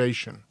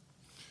observation.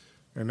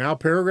 And now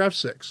paragraph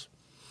 6.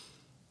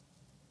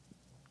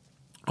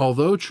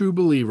 Although true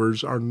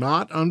believers are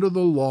not under the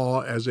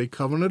law as a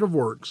covenant of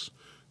works,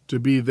 to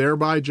be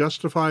thereby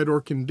justified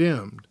or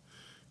condemned,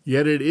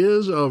 yet it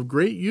is of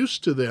great use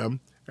to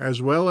them,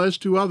 as well as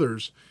to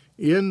others,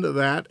 in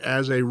that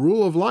as a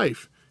rule of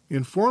life,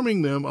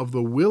 informing them of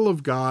the will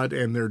of God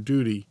and their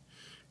duty,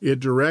 it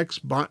directs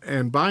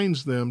and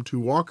binds them to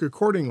walk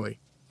accordingly,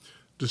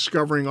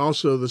 discovering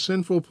also the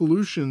sinful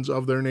pollutions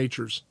of their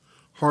natures,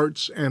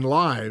 hearts, and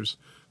lives,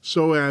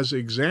 so as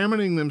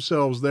examining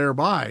themselves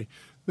thereby,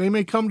 they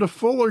may come to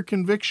fuller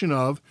conviction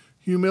of,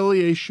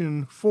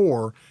 humiliation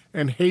for,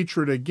 and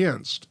hatred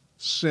against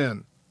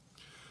sin,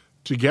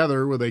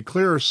 together with a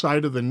clearer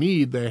sight of the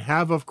need they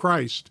have of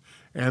Christ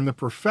and the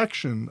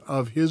perfection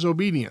of his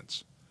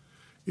obedience.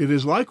 It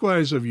is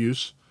likewise of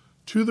use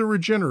to the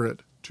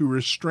regenerate to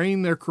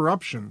restrain their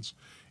corruptions,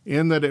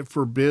 in that it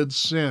forbids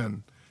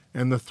sin,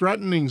 and the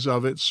threatenings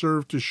of it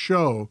serve to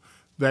show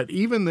that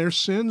even their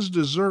sins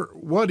deserve,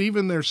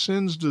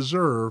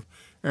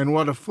 and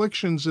what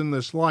afflictions in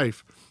this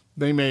life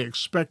they may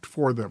expect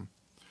for them.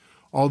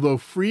 Although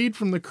freed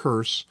from the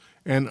curse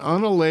and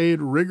unallayed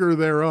rigor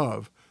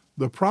thereof,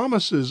 the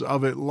promises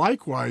of it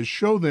likewise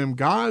show them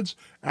God's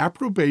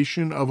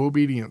approbation of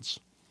obedience,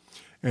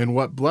 and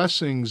what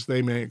blessings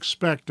they may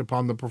expect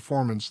upon the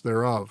performance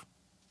thereof.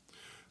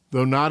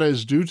 Though not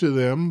as due to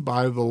them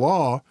by the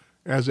law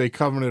as a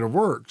covenant of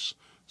works,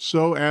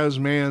 so as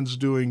man's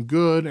doing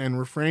good and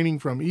refraining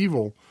from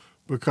evil,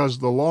 because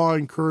the law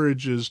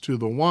encourages to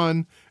the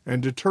one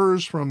and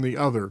deters from the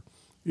other,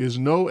 is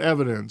no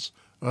evidence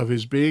of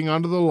his being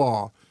under the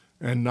law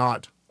and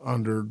not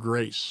under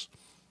grace.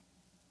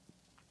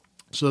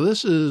 So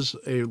this is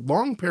a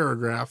long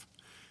paragraph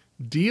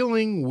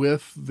dealing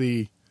with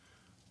the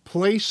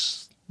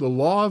place the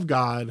law of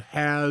God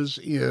has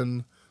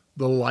in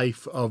the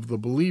life of the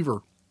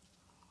believer.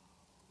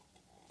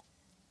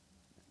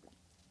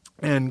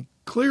 And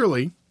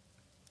clearly,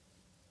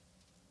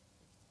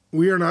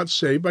 we are not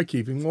saved by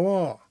keeping the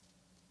law.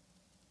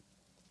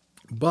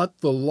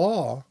 But the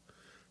law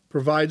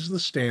provides the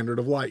standard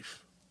of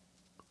life,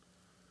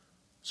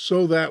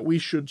 so that we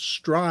should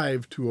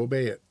strive to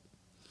obey it.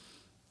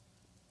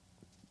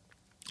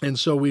 And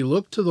so we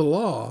look to the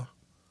law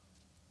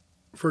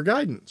for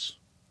guidance,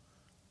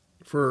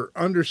 for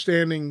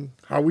understanding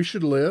how we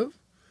should live,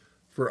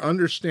 for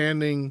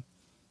understanding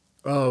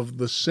of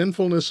the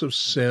sinfulness of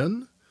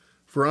sin,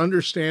 for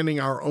understanding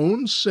our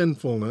own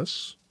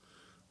sinfulness,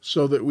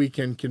 so that we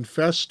can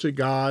confess to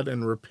God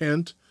and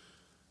repent,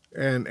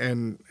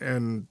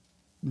 and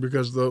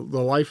because the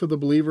life of the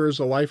believer is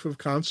a life of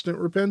constant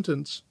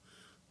repentance,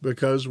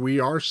 because we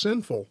are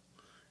sinful,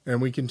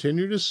 and we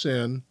continue to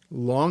sin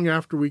long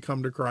after we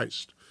come to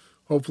Christ.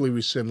 Hopefully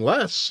we sin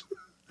less.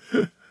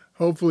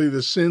 Hopefully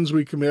the sins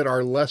we commit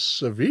are less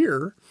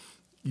severe,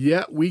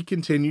 yet we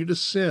continue to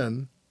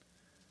sin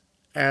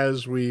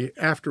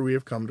after we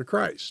have come to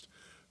Christ.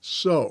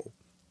 So,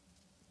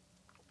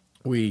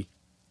 the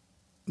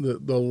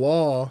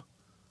law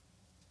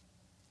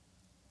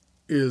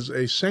is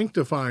a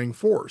sanctifying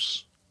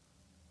force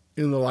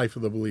in the life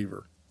of the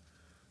believer.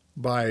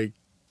 By,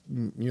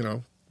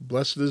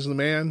 blessed is the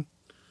man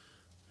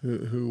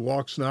who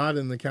walks not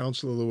in the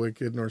counsel of the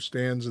wicked, nor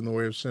stands in the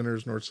way of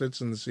sinners, nor sits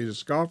in the seat of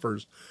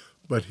scoffers,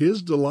 but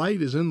his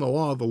delight is in the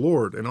law of the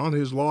Lord, and on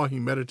his law he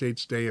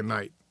meditates day and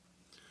night.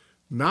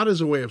 Not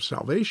as a way of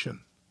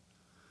salvation,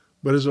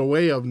 but as a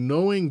way of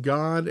knowing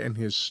God and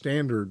his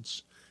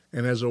standards,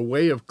 and as a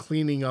way of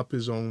cleaning up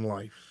his own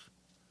life.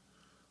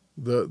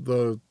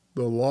 The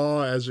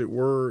law, as it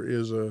were,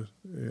 is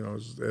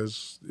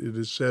as it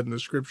is said in the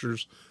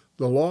scriptures,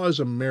 the law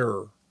is a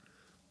mirror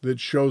that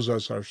shows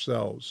us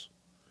ourselves.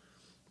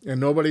 And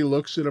nobody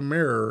looks at a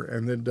mirror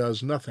and then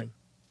does nothing.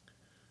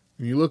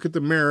 When you look at the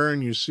mirror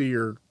and you see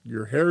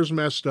your hair's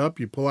messed up,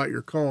 you pull out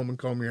your comb and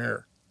comb your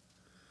hair.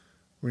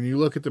 When you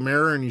look at the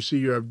mirror and you see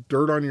you have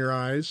dirt on your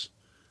eyes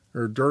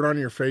or dirt on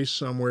your face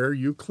somewhere,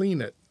 you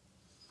clean it.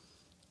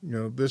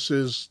 This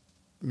is,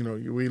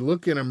 we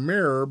look in a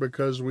mirror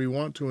because we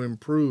want to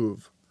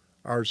improve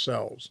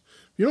ourselves.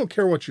 If you don't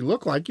care what you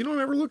look like, you don't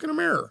ever look in a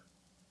mirror.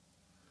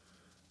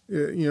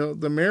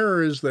 The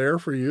mirror is there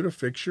for you to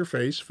fix your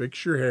face,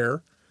 fix your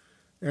hair,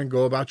 and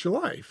go about your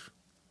life.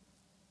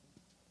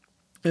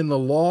 And the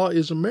law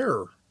is a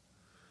mirror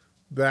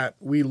that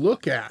we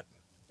look at,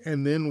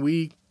 and then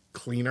we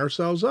clean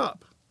ourselves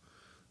up.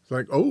 It's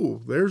like,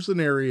 oh, there's an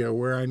area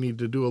where I need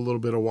to do a little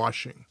bit of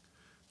washing.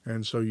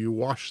 And so you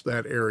wash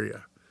that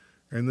area.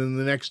 And then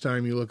the next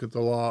time you look at the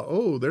law,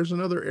 oh, there's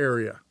another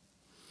area.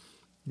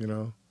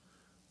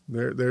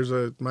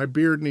 My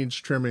beard needs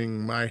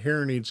trimming, my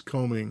hair needs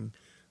combing.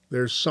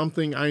 There's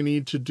something I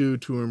need to do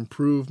to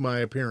improve my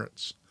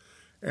appearance.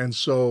 And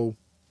so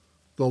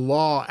the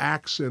law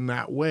acts in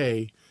that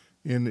way,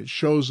 and it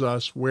shows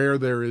us where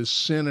there is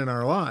sin in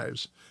our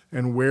lives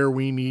and where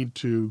we need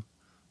to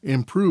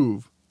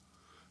improve,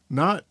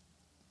 not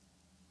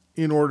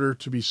in order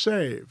to be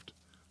saved,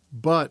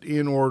 but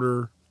in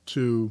order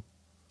to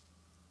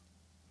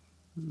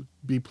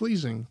be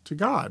pleasing to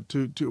God.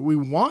 We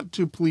want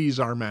to please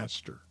our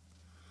master.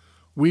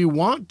 We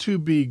want to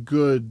be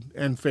good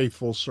and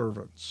faithful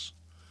servants.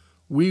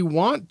 We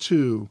want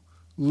to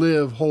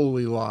live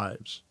holy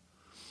lives.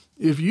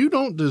 If you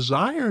don't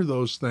desire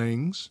those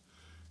things,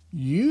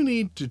 you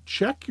need to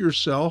check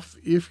yourself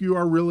if you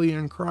are really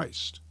in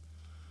Christ.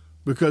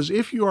 Because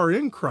if you are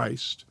in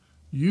Christ,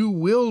 you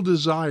will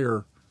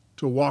desire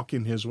to walk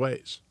in his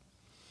ways.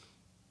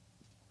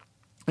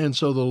 And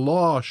so the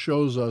law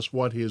shows us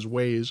what his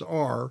ways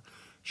are,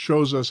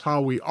 shows us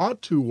how we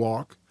ought to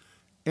walk,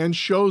 and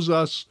shows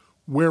us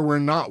where we're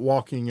not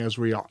walking as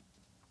we ought.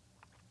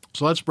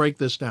 So let's break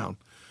this down.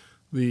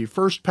 The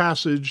first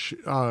passage,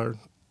 or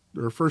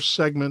first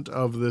segment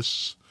of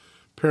this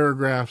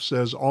paragraph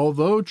says,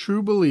 although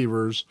true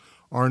believers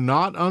are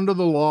not under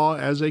the law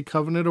as a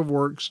covenant of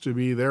works to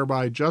be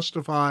thereby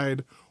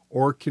justified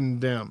or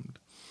condemned.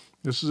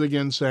 This is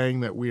again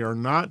saying that we are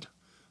not,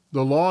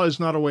 the law is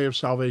not a way of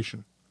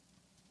salvation.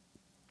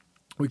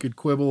 We could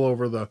quibble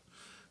over the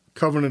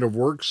covenant of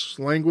works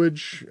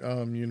language.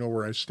 You know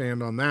where I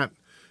stand on that.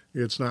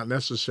 It's not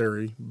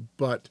necessary,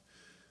 but,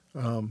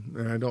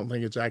 and I don't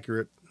think it's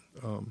accurate.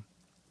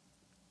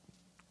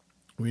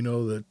 We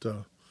know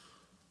that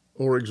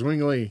Ulrich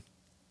Zwingli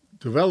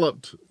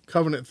developed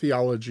covenant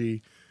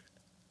theology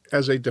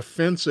as a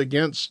defense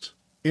against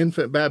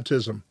infant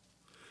baptism.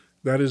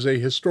 That is a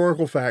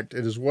historical fact.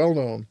 It is well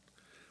known.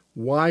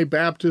 Why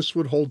Baptists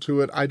would hold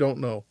to it, I don't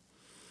know.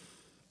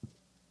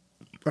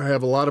 I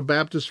have a lot of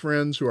Baptist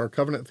friends who are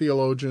covenant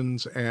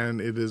theologians, and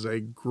it is a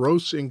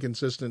gross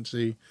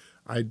inconsistency.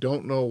 I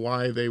don't know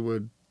why they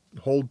would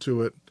hold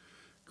to it.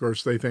 Of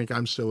course, they think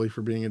I'm silly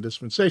for being a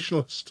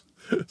dispensationalist,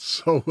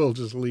 so we'll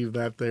just leave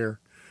that there.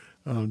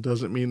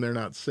 Doesn't mean they're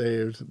not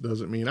saved.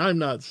 Doesn't mean I'm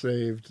not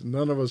saved.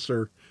 None of us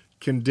are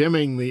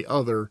condemning the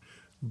other,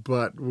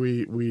 but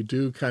we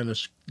do kind of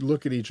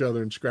look at each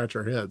other and scratch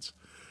our heads.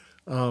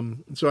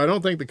 So I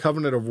don't think the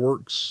covenant of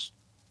works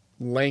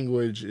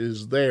language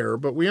is there,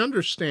 but we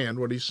understand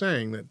what he's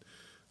saying, that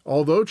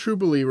although true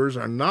believers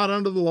are not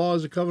under the law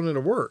as a covenant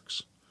of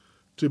works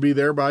to be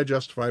thereby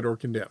justified or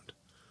condemned.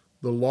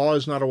 The law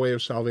is not a way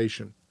of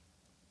salvation.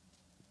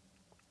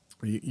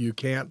 You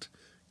can't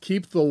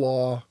keep the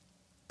law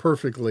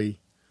perfectly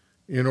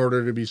in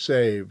order to be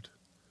saved.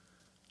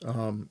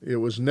 It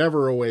was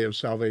never a way of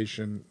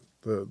salvation.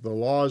 The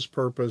law's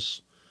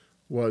purpose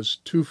was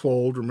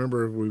twofold.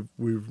 Remember, we've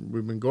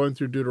been going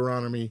through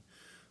Deuteronomy.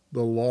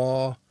 The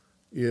law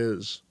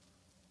is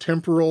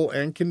temporal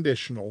and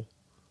conditional.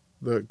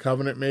 The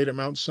covenant made at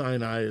Mount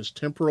Sinai is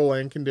temporal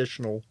and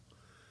conditional.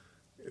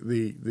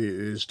 The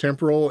is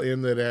temporal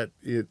in that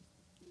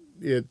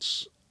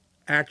its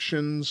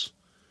actions,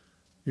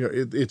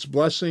 its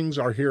blessings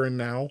are here and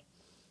now.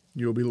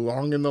 You'll be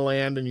long in the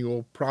land and you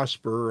will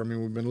prosper. I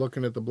mean, we've been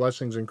looking at the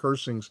blessings and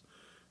cursings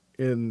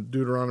in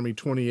Deuteronomy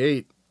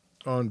 28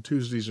 on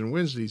Tuesdays and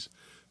Wednesdays.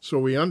 So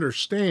we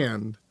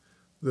understand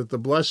that the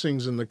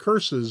blessings and the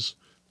curses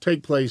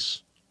take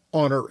place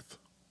on earth.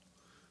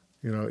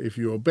 If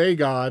you obey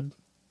God,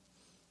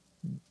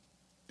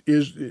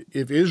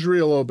 if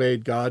Israel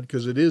obeyed God,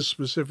 because it is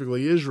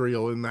specifically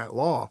Israel in that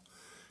law,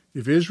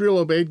 if Israel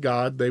obeyed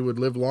God, they would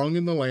live long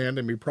in the land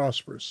and be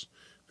prosperous.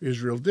 If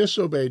Israel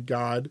disobeyed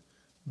God,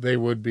 they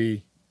would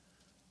be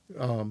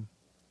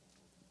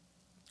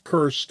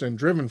cursed and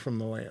driven from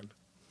the land.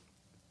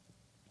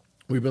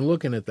 We've been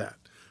looking at that.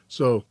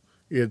 So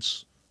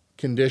it's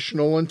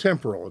conditional and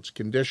temporal. It's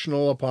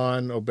conditional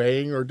upon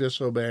obeying or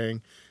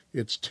disobeying.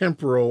 It's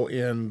temporal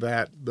in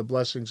that the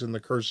blessings and the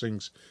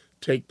cursings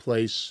take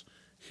place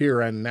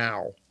here and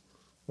now,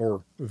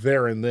 or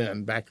there and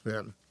then, back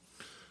then.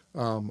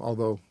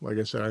 Although, like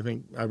I said,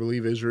 I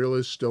believe Israel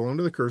is still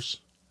under the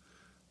curse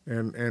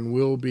and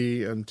will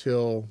be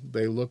until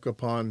they look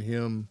upon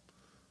him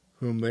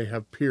whom they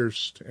have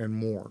pierced and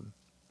mourn.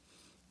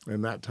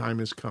 And that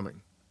time is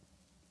coming.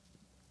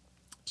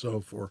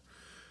 So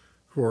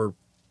for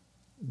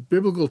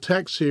biblical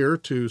texts here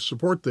to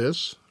support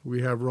this,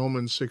 we have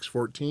Romans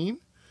 6:14.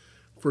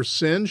 For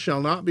sin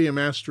shall not be a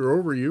master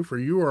over you, for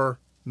you are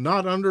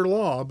not under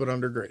law, but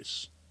under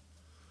grace.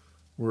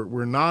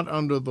 We're not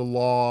under the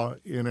law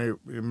in a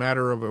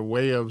matter of a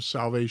way of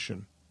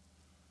salvation.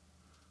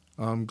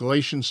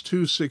 Galatians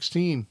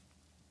 2:16.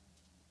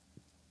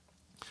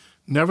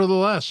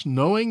 Nevertheless,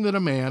 knowing that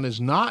a man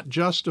is not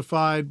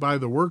justified by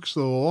the works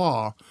of the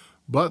law,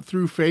 but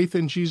through faith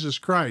in Jesus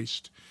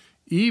Christ,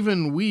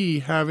 even we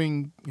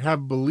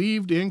have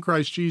believed in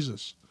Christ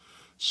Jesus,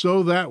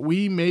 so that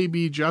we may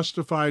be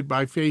justified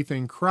by faith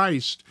in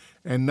Christ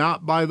and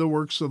not by the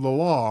works of the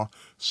law,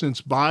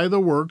 since by the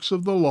works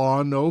of the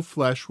law no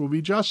flesh will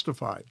be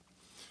justified.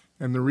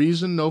 And the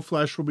reason no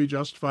flesh will be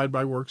justified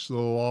by works of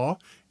the law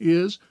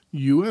is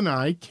you and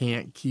I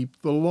can't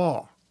keep the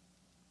law.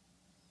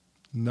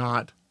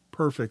 Not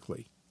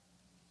perfectly.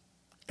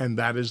 And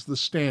that is the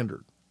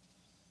standard.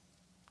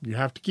 You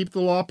have to keep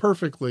the law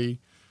perfectly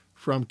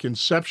from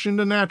conception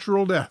to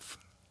natural death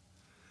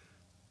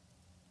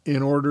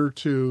in order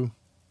to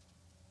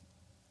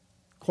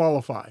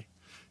qualify.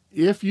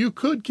 if you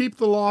could keep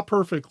the law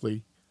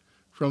perfectly,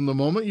 from the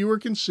moment you were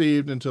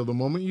conceived until the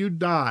moment you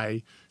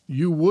die,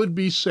 you would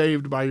be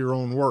saved by your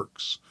own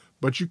works.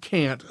 But you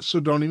can't, so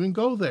don't even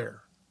go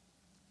there.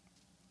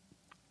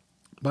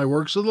 By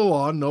works of the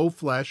law, no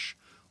flesh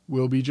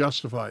will be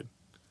justified.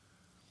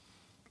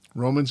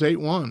 Romans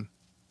 8:1.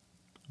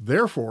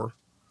 Therefore,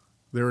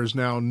 there is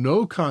now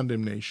no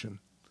condemnation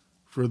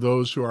for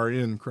those who are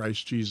in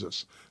Christ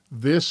Jesus.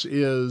 This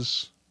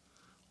is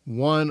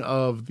one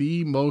of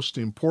the most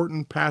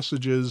important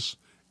passages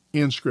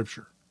in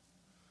Scripture.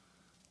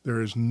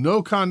 There is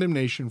no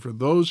condemnation for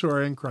those who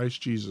are in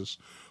Christ Jesus.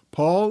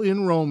 Paul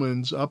in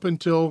Romans, up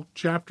until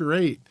chapter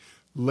 8,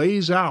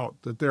 lays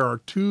out that there are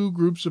two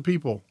groups of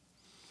people: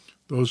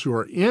 those who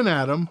are in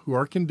Adam, who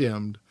are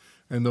condemned,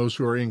 and those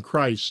who are in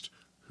Christ,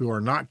 who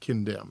are not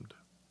condemned.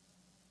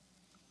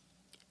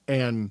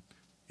 And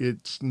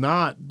it's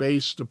not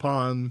based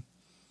upon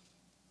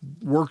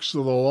works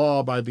of the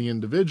law by the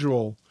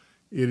individual.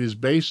 It is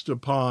based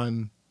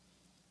upon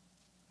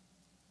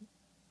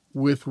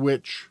with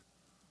which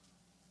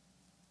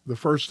the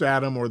first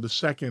Adam or the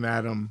second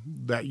Adam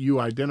that you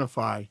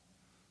identify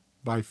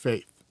by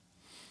faith.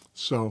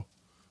 So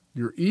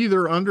you're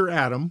either under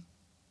Adam,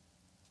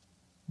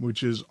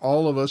 which is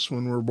all of us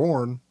when we're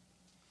born,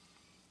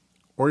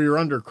 or you're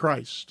under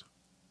Christ.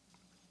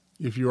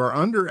 If you are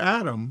under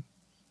Adam,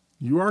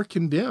 you are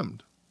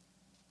condemned.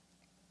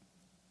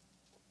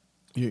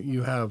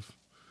 You have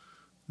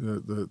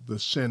the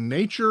sin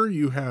nature,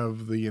 you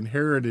have the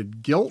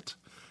inherited guilt,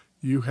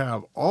 you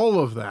have all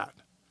of that.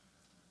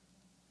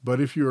 But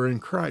if you are in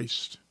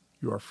Christ,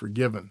 you are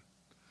forgiven.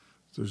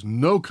 There's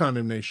no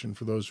condemnation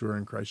for those who are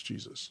in Christ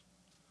Jesus.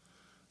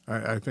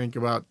 I think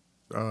about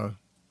the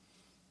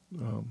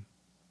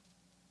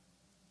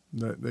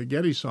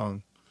Getty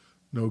song,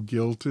 no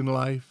guilt in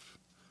life,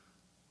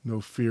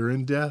 no fear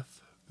in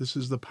death. This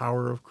is the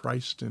power of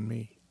Christ in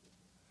me.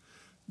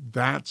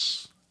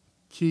 That's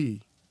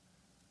key.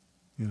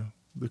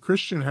 The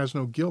Christian has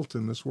no guilt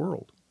in this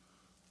world.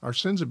 Our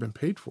sins have been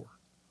paid for.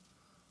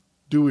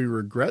 Do we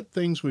regret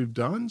things we've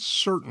done?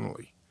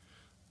 Certainly.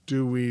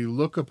 Do we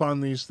look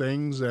upon these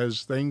things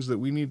as things that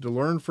we need to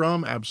learn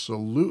from?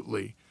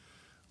 Absolutely.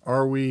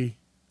 Are we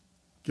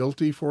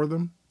guilty for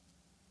them?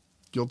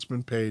 Guilt's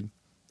been paid.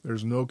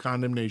 There's no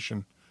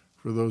condemnation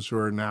for those who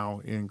are now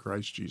in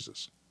Christ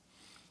Jesus.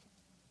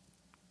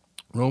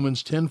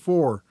 Romans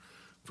 10:4,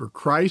 for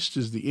Christ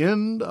is the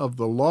end of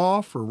the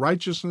law for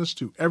righteousness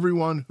to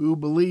everyone who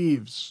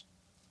believes.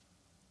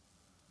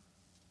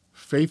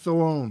 Faith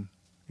alone,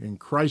 in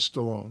Christ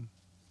alone,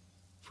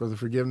 for the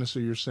forgiveness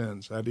of your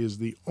sins. That is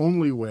the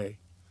only way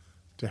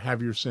to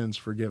have your sins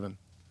forgiven.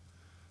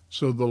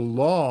 So the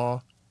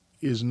law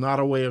is not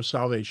a way of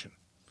salvation.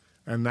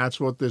 And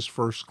that's what this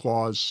first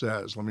clause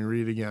says. Let me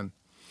read it again.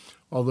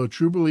 Although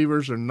true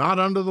believers are not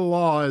under the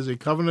law as a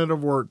covenant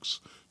of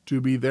works to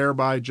be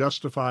thereby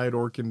justified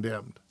or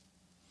condemned.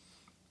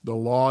 The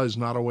law is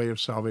not a way of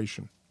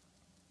salvation.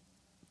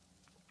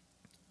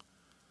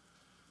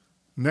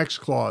 Next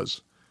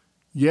clause.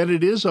 Yet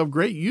it is of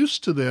great use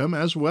to them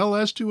as well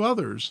as to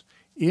others,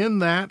 in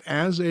that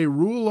as a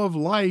rule of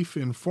life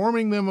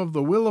informing them of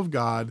the will of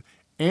God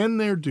and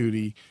their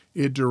duty,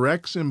 it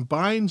directs and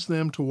binds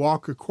them to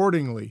walk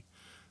accordingly,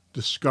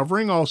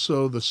 discovering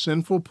also the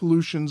sinful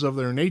pollutions of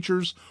their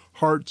natures,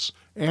 hearts,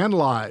 and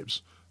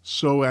lives,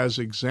 so as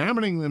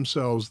examining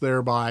themselves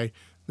thereby,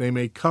 they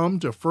may come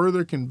to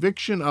further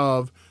conviction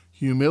of,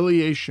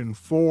 humiliation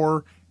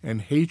for,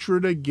 and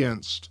hatred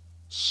against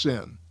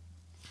sin.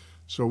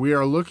 So we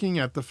are looking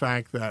at the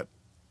fact that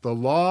the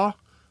law,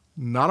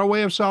 not a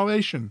way of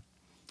salvation,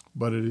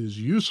 but it is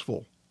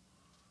useful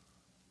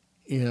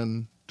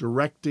in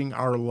directing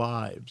our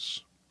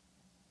lives.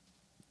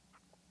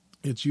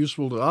 It's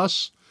useful to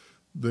us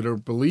that are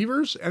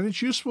believers, and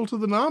it's useful to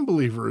the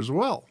non-believer as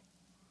well.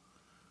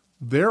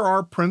 There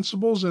are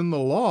principles in the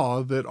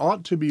law that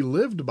ought to be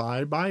lived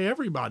by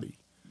everybody.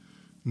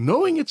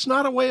 Knowing it's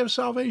not a way of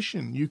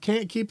salvation. You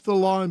can't keep the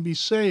law and be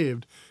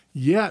saved,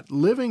 yet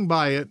living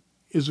by it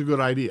is a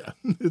good idea.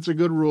 It's a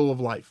good rule of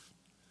life.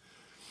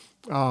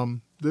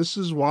 This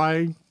is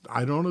why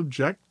I don't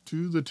object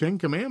to the 10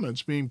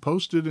 Commandments being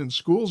posted in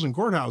schools and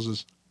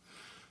courthouses.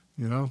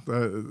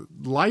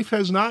 Life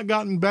has not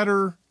gotten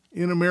better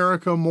in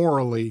America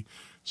morally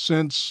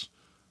since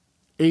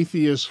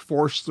atheists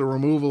forced the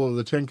removal of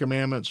the 10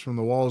 Commandments from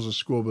the walls of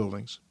school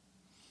buildings.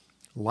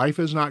 Life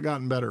has not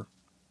gotten better.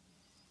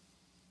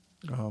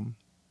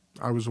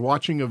 I was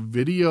watching a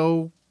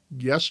video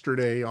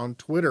yesterday on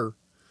Twitter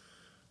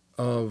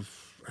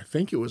of, I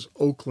think it was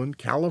Oakland,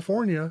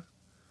 California.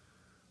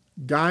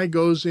 Guy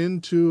goes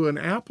into an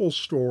Apple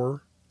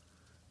store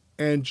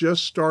and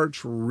just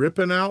starts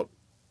ripping out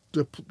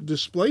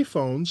display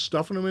phones,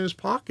 stuffing them in his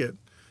pocket.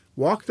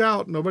 Walked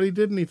out, nobody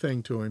did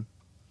anything to him.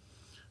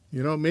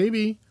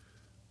 Maybe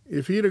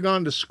if he'd have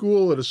gone to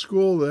school at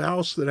the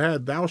house that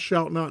had thou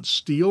shalt not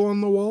steal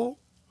on the wall,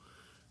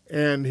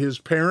 and his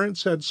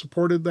parents had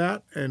supported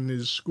that, and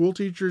his school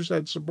teachers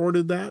had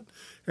supported that,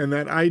 and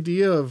that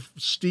idea of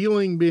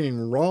stealing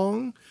being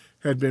wrong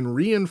had been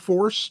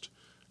reinforced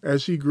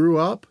as he grew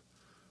up.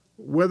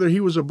 Whether he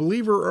was a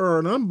believer or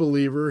an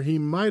unbeliever, he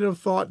might have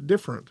thought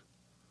different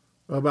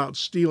about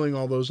stealing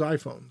all those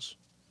iPhones.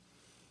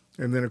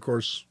 And then, of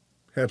course,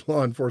 had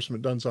law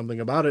enforcement done something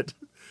about it,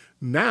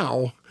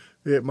 now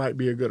it might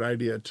be a good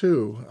idea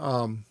too.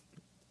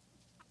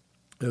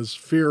 As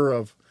fear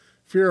of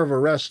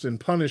arrest and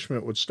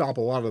punishment would stop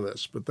a lot of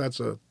this, but that's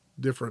a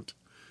different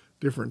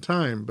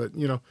time. But,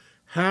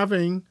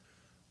 having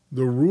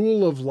the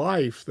rule of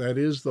life, that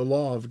is the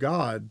law of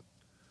God,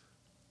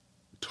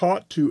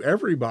 taught to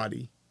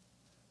everybody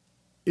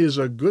is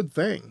a good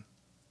thing.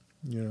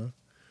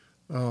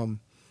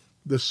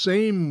 The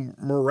same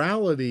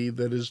morality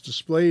that is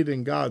displayed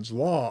in God's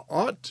law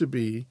ought to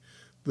be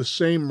the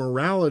same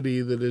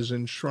morality that is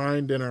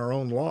enshrined in our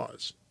own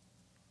laws.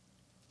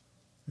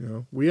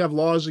 We have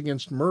laws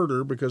against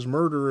murder because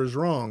murder is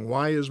wrong.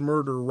 Why is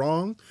murder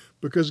wrong?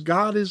 Because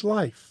God is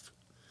life,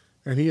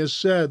 and he has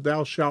said,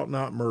 "Thou shalt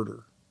not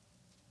murder."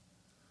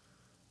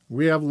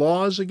 We have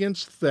laws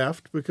against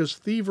theft because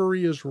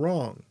thievery is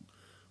wrong.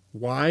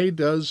 Why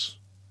is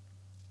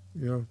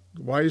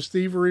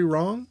thievery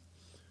wrong?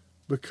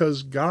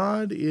 Because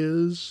God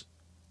is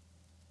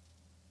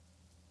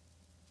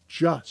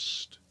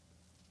just,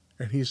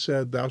 and he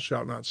said, "Thou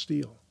shalt not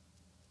steal,"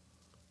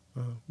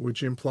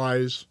 which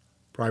implies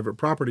private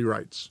property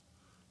rights.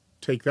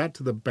 Take that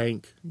to the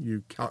bank,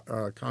 you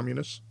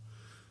communists.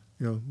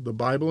 The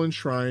Bible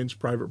enshrines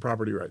private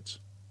property rights.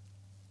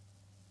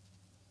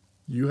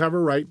 You have a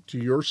right to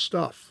your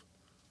stuff.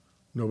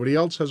 Nobody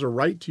else has a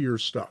right to your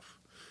stuff.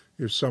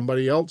 If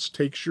somebody else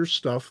takes your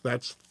stuff,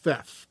 that's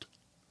theft.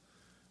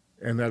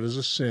 And that is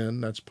a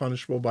sin. That's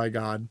punishable by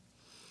God.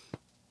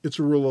 It's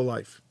a rule of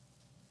life.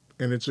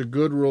 And it's a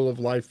good rule of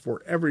life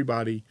for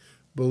everybody,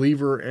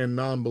 believer and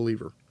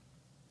non-believer.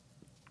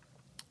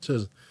 It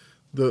says,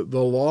 the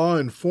law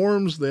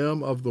informs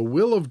them of the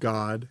will of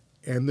God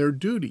and their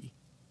duty.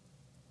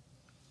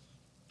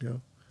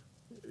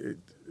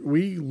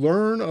 We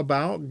learn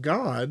about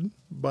God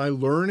by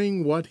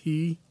learning what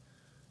he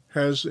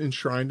has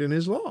enshrined in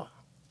his law.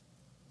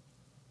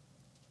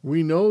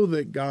 We know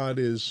that God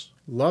is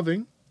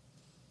loving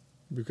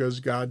because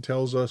God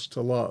tells us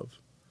to love.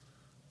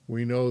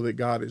 We know that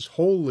God is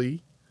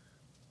holy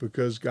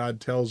because God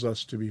tells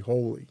us to be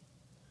holy.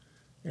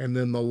 And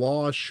then the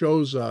law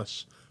shows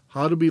us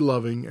how to be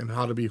loving and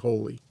how to be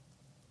holy.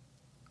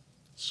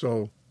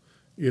 So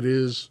it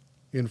is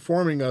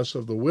informing us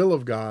of the will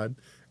of God,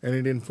 and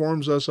it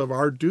informs us of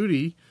our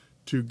duty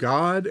to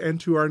God and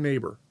to our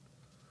neighbor.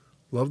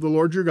 Love the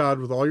Lord your God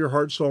with all your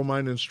heart, soul,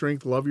 mind, and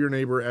strength. Love your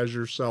neighbor as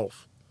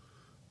yourself.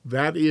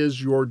 That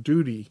is your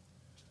duty.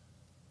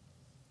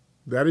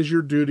 That is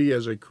your duty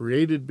as a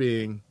created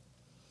being.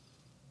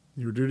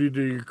 Your duty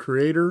to your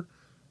Creator,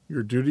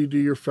 your duty to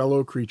your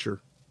fellow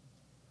creature.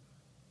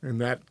 And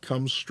that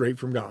comes straight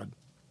from God.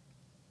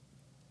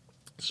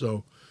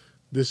 So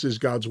this is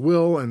God's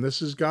will and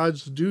this is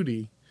God's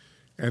duty.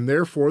 And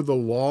therefore the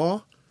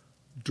law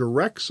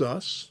directs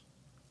us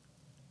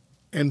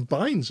and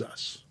binds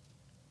us.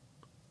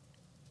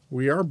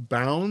 We are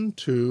bound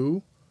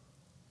to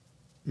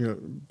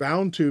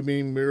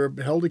mean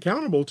we're held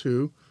accountable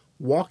to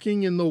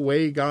walking in the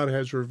way God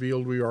has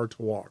revealed we are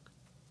to walk.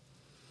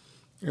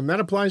 And that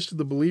applies to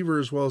the believer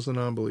as well as the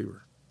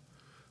non-believer.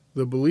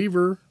 The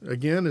believer,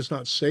 again, is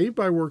not saved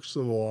by works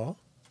of the law,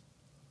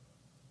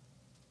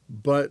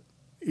 but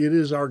it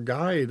is our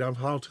guide of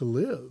how to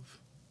live.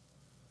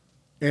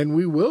 And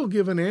we will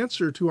give an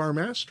answer to our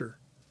Master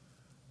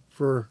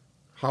for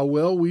how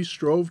well we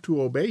strove to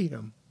obey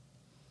him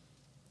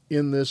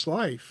in this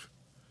life,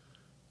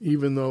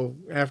 even though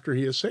after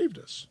he has saved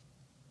us.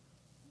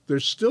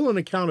 There's still an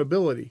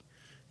accountability.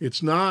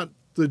 It's not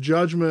the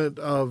judgment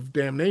of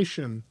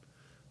damnation.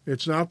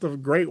 It's not the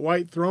great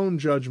white throne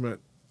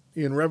judgment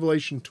in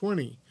Revelation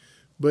 20,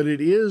 but it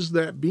is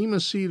that bema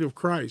seat of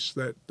Christ,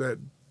 that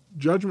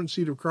judgment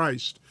seat of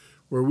Christ,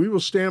 where we will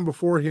stand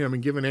before him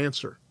and give an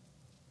answer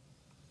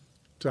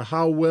to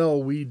how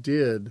well we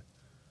did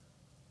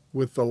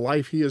with the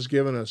life he has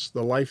given us,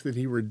 the life that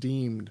he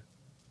redeemed.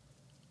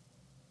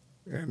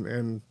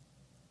 And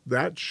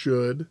that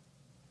should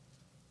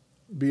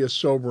be a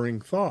sobering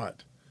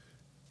thought.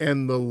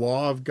 And the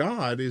law of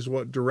God is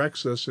what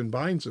directs us and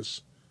binds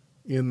us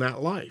in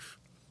that life.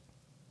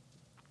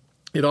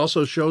 It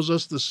also shows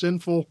us the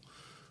sinful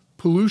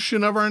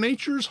pollution of our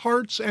natures,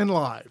 hearts, and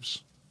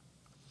lives,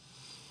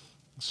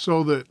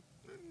 so that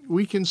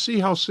we can see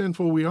how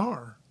sinful we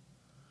are.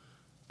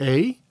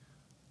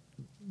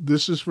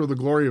 This is for the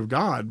glory of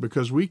God,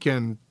 because we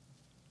can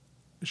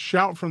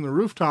shout from the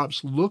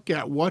rooftops, look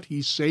at what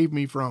he saved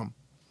me from.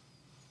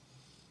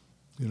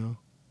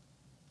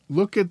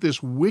 Look at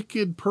this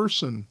wicked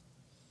person.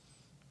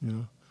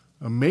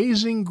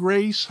 Amazing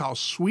grace, how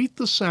sweet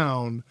the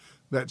sound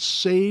that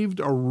saved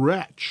a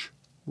wretch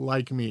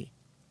like me.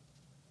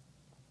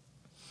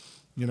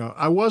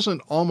 I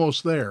wasn't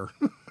almost there.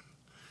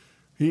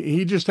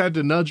 He just had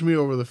to nudge me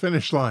over the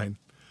finish line.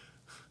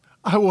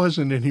 I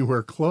wasn't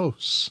anywhere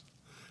close,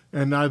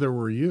 and neither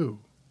were you.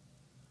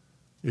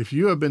 If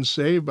you have been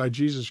saved by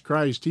Jesus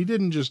Christ, he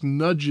didn't just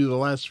nudge you the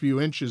last few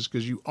inches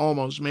because you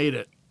almost made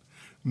it.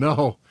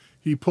 No,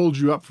 he pulled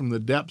you up from the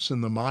depths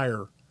in the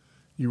mire.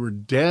 You were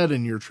dead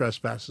in your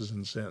trespasses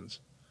and sins.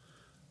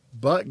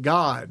 But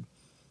God,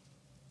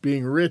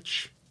 being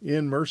rich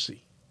in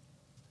mercy,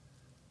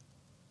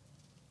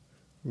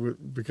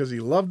 because he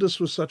loved us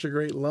with such a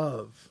great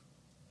love,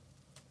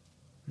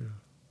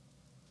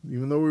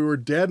 even though we were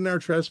dead in our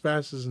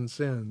trespasses and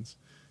sins,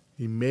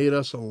 he made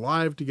us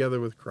alive together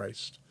with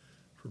Christ.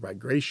 For by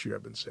grace you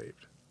have been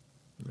saved.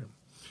 Yeah.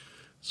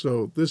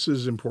 So this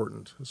is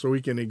important. So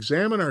we can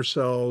examine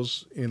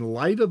ourselves in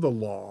light of the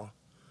law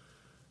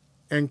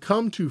and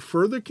come to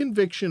further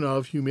conviction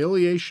of,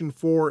 humiliation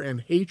for,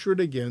 and hatred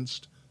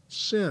against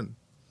sin.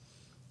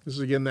 This is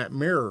again that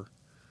mirror.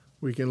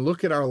 We can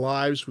look at our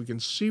lives. We can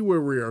see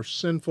where we are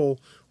sinful.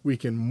 We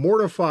can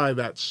mortify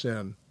that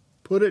sin.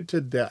 Put it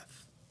to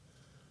death.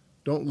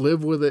 Don't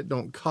live with it.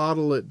 Don't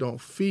coddle it.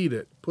 Don't feed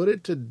it. Put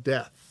it to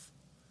death.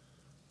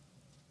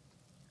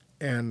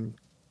 And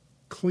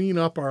clean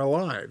up our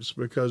lives,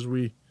 because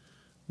we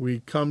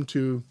come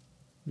to,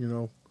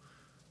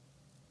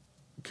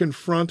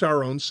 confront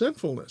our own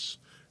sinfulness.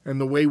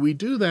 And the way we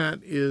do that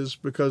is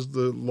because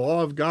the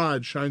law of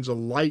God shines a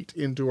light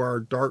into our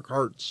dark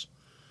hearts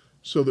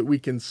so that we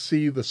can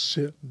see the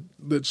sin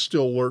that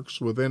still lurks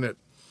within it.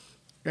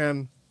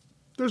 And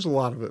there's a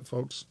lot of it,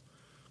 folks.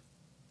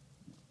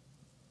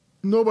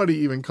 Nobody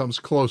even comes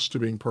close to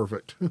being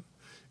perfect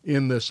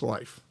in this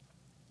life.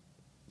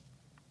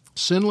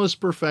 Sinless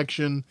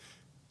perfection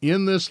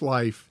in this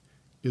life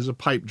is a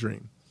pipe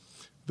dream.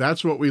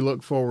 That's what we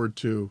look forward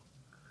to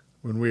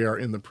when we are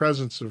in the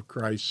presence of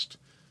Christ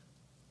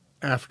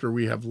after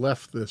we have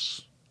left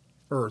this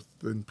earth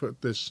and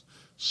put this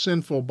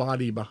sinful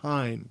body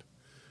behind.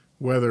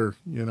 Whether,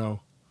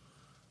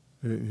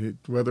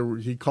 whether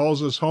he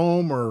calls us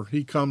home or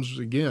he comes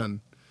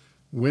again,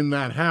 when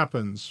that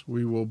happens,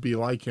 we will be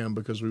like him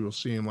because we will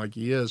see him like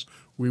he is.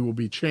 We will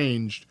be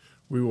changed.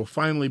 We will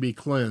finally be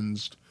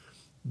cleansed.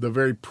 The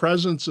very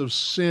presence of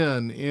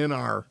sin in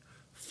our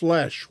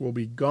flesh will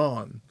be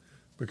gone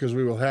because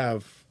we will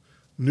have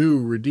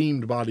new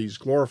redeemed bodies,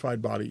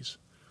 glorified bodies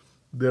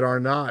that are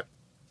not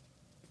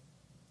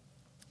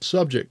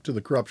subject to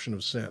the corruption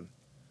of sin.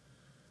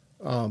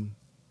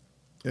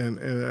 And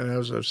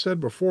as I've said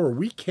before,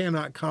 we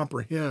cannot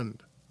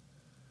comprehend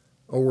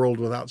a world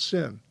without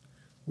sin.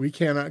 We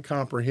cannot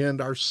comprehend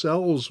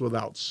ourselves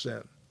without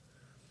sin.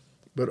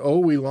 But oh,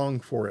 we long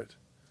for it.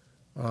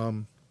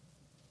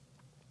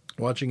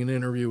 Watching an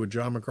interview with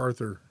John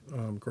MacArthur.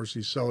 Of course,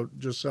 he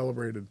just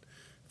celebrated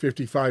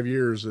 55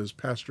 years as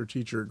pastor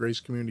teacher at Grace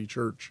Community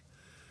Church.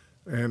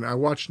 And I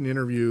watched an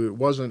interview. It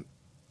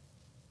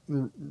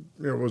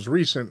was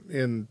recent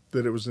in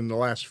that it was in the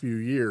last few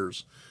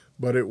years,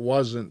 but it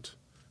wasn't,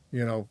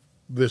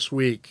 this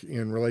week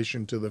in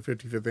relation to the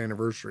 55th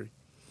anniversary.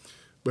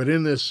 But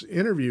in this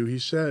interview, he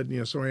said,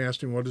 somebody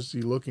asked him, what is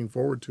he looking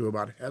forward to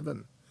about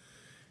heaven?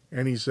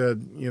 And he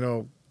said,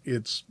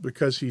 it's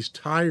because he's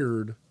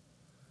tired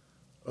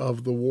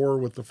of the war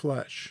with the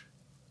flesh.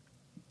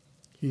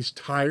 He's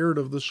tired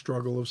of the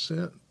struggle of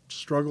sin,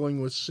 struggling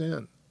with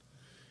sin.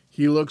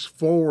 He looks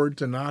forward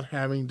to not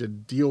having to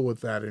deal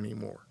with that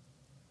anymore.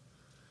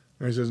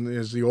 And he says,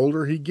 as the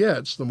older he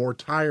gets, the more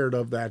tired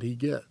of that he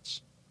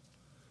gets.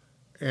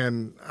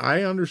 And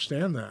I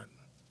understand that.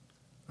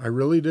 I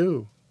really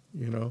do.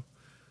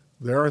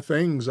 There are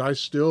things I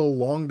still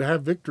long to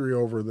have victory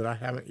over that I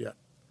haven't yet.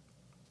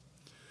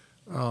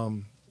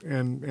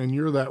 And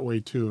you're that way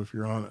too, if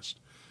you're honest.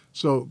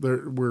 So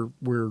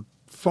we're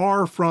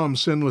far from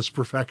sinless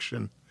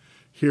perfection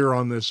here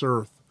on this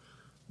earth.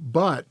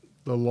 But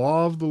the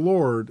law of the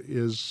Lord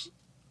is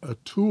a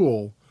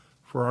tool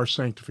for our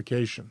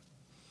sanctification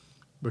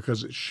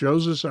because it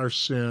shows us our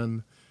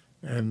sin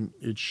and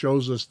it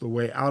shows us the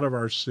way out of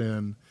our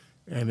sin.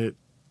 And it,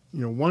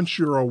 once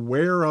you're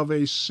aware of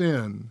a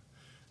sin,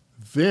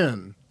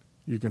 then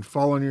you can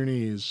fall on your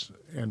knees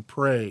and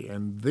pray,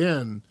 and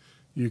then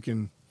you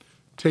can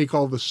take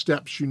all the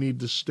steps you need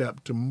to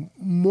step to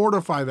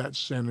mortify that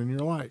sin in your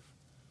life.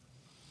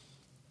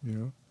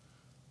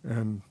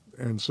 And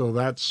so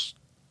that's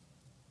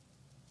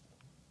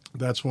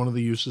one of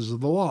the uses of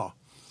the law.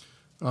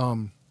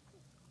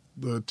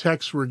 The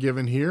texts we're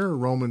given here,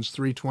 Romans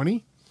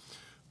 3:20,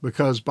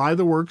 because by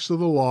the works of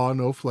the law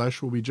no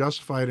flesh will be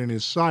justified in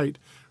his sight,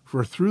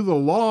 for through the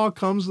law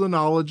comes the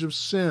knowledge of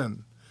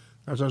sin.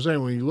 That's what I'm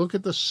saying. When you look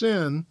at the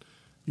sin,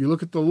 you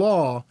look at the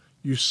law,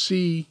 you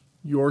see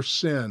your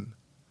sin,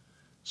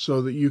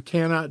 so that you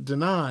cannot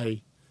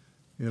deny,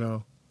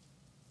 the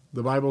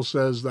Bible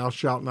says thou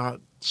shalt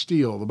not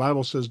steal. The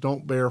Bible says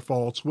don't bear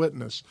false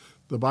witness.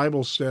 The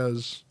Bible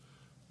says,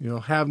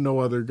 have no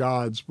other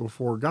gods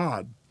before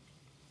God.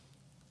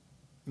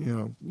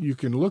 You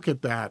can look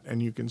at that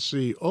and you can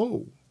see,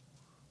 oh,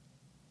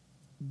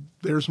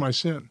 there's my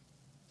sin.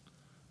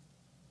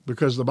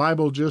 Because the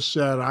Bible just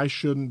said I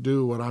shouldn't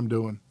do what I'm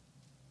doing.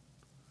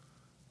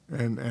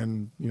 And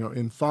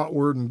in thought,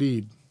 word, and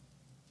deed.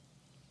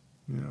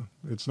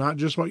 It's not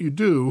just what you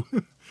do,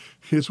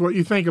 it's what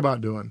you think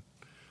about doing.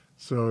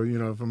 So,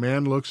 if a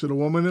man looks at a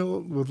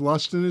woman with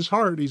lust in his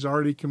heart, he's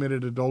already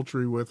committed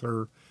adultery with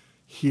her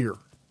here,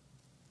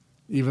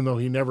 even though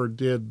he never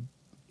did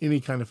any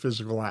kind of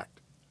physical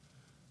act.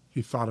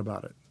 He thought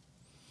about it.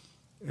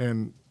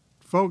 And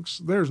folks,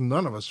 there's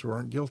none of us who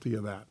aren't guilty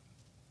of that.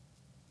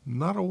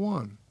 Not a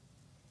one.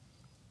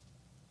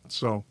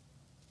 So,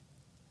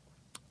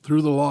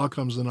 through the law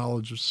comes the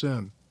knowledge of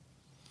sin.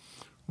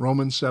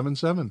 Romans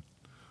 7:7.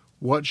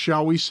 What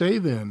shall we say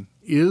then?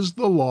 Is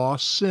the law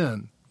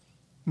sin?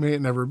 May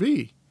it never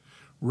be.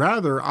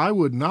 Rather, I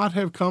would not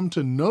have come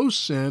to know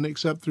sin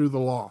except through the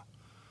law.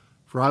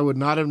 For I would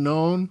not have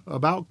known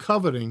about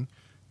coveting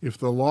if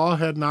the law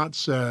had not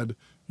said,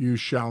 you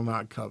shall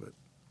not covet.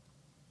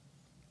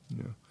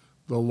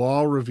 The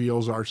law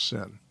reveals our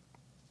sin.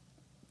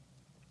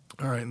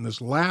 All right, and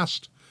this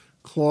last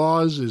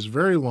clause is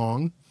very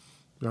long.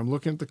 I'm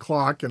looking at the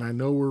clock, and I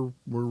know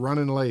we're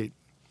running late.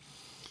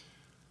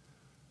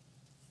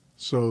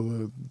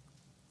 So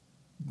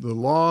the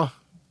law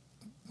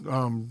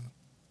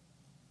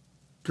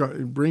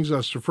brings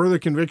us to further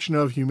conviction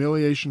of,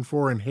 humiliation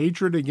for, and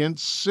hatred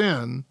against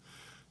sin,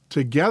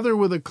 together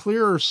with a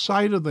clearer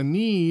sight of the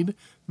need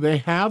they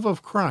have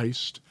of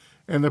Christ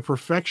and the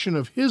perfection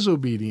of his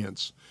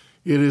obedience.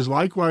 It is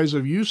likewise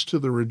of use to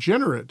the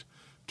regenerate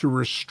to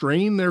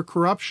restrain their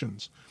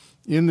corruptions,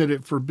 in that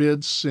it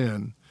forbids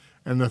sin,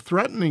 and the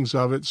threatenings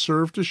of it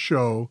serve to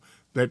show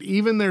that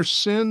even their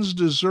sins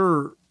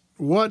deserve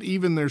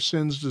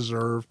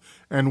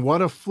and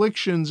what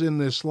afflictions in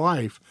this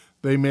life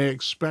they may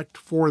expect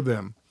for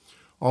them,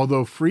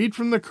 although freed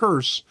from the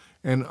curse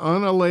and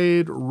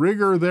unallayed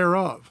rigor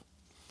thereof.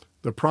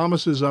 The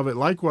promises of it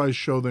likewise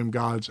show them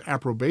God's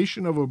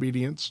approbation of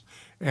obedience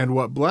and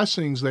what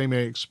blessings they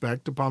may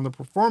expect upon the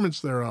performance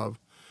thereof,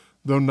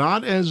 though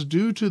not as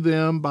due to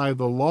them by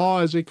the law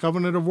as a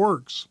covenant of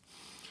works,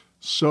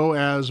 so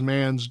as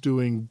man's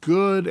doing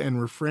good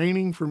and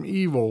refraining from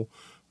evil,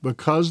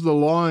 because the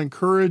law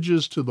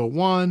encourages to the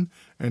one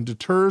and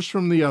deters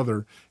from the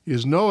other,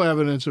 is no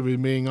evidence of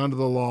him being under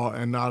the law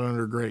and not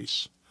under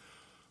grace.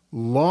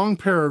 Long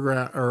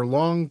paragraph, or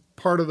long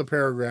part of the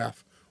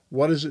paragraph.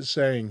 What is it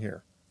saying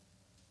here?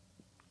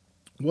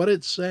 What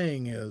it's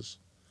saying is,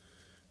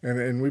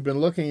 and we've been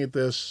looking at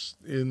this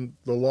in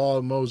the law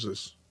of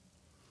Moses,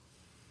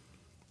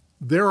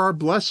 there are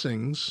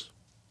blessings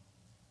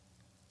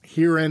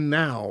here and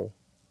now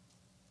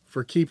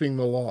for keeping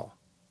the law.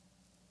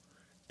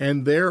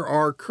 And there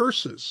are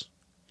curses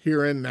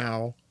here and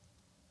now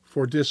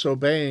for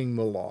disobeying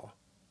the law.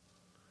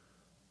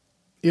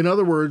 In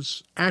other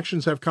words,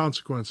 actions have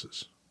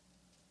consequences.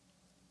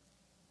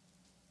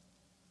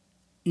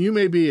 You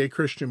may be a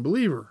Christian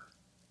believer,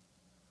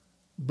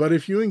 but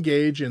if you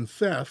engage in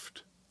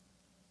theft,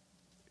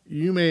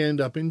 you may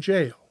end up in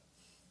jail.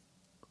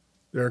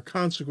 There are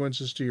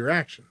consequences to your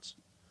actions.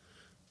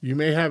 You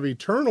may have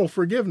eternal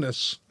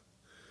forgiveness,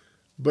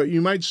 but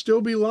you might still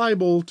be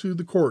liable to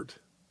the court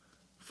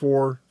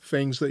for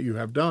things that you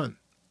have done.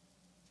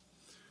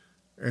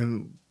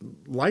 And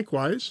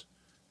likewise,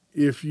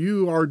 if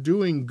you are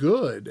doing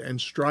good and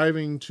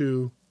striving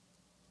to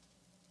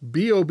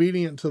be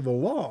obedient to the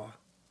law,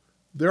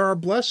 there are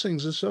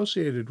blessings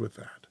associated with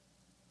that.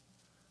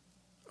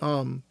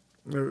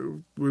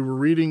 We were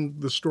reading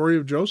the story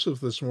of Joseph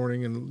this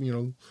morning,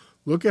 and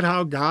look at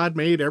how God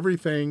made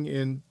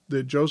everything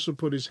that Joseph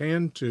put his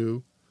hand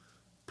to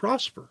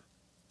prosper.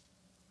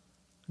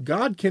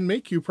 God can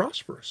make you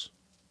prosperous.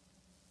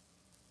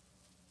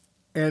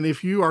 And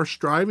if you are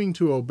striving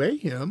to obey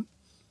him,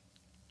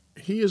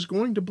 he is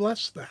going to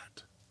bless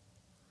that.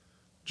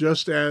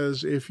 Just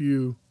as if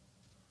you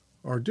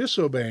are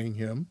disobeying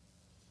him,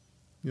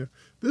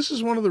 this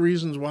is one of the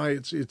reasons why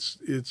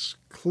it's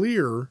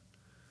clear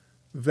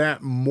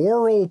that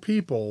moral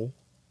people,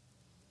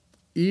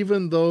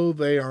 even though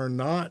they are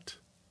not,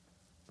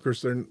 of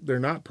course, they're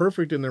not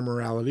perfect in their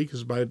morality,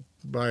 because by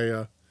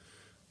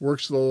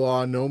works of the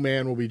law, no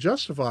man will be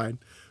justified.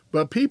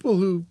 But people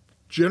who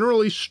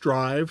generally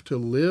strive to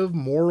live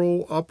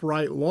moral,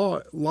 upright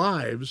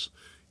lives,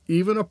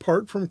 even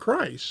apart from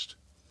Christ,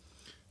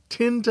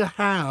 tend to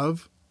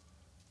have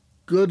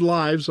good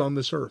lives on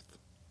this earth.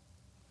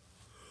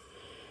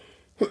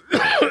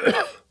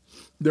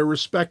 They're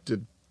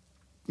respected.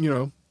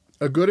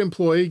 A good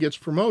employee gets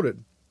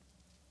promoted.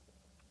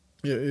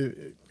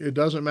 It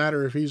doesn't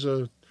matter if he's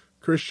a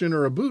Christian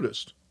or a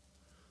Buddhist.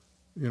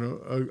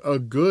 A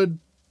good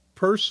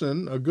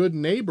person, a good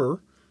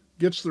neighbor,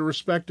 gets the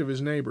respect of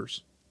his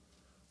neighbors.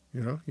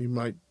 He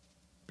might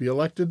be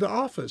elected to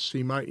office.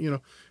 He might,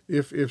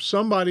 if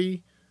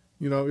somebody,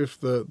 if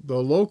the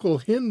local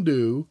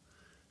Hindu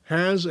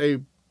has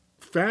a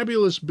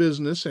fabulous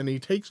business and he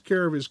takes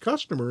care of his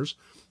customers,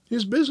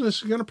 his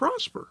business is going to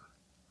prosper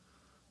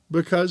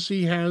because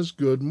he has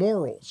good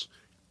morals,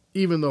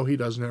 even though he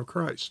doesn't have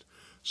Christ.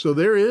 So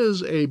there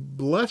is a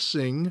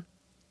blessing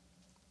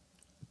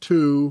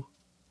to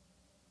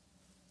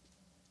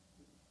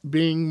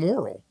being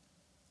moral.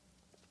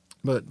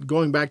 But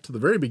going back to the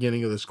very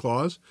beginning of this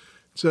clause,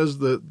 It says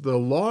that the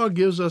law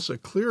gives us a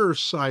clearer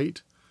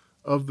sight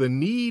of the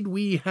need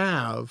we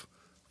have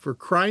for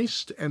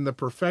Christ and the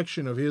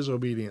perfection of his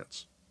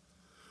obedience.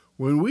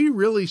 When we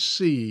really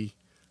see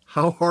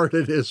how hard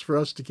it is for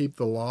us to keep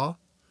the law,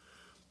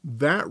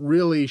 that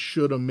really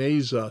should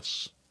amaze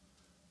us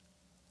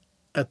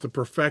at the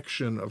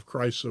perfection of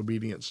Christ's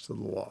obedience to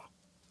the law,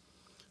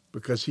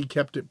 because he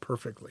kept it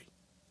perfectly.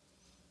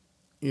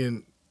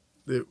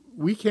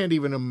 We can't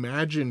even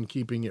imagine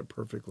keeping it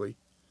perfectly.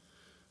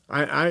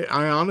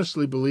 I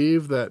honestly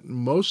believe that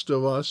most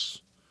of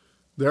us,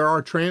 there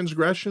are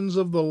transgressions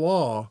of the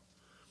law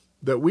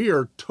that we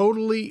are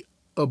totally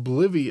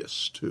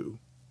oblivious to,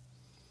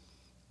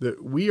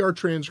 that we are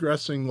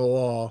transgressing the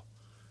law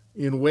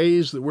in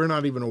ways that we're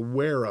not even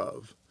aware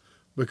of,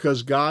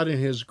 because God in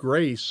his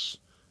grace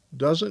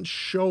doesn't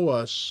show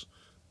us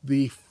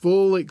the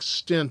full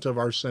extent of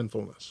our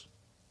sinfulness.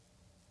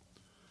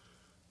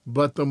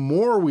 But the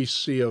more we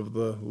see of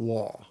the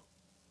law,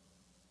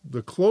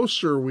 the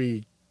closer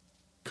we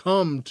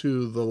come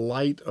to the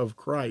light of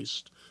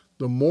Christ,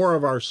 the more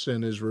of our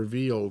sin is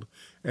revealed,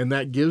 and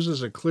that gives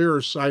us a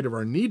clearer sight of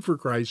our need for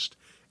Christ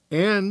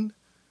and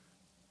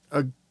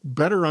a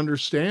better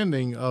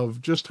understanding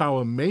of just how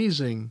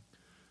amazing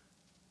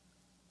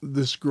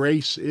this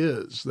grace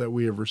is that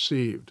we have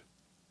received.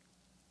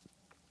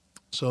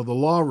 So the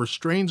law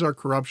restrains our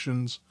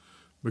corruptions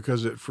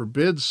because it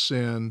forbids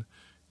sin.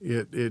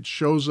 It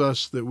shows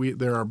us that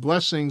there are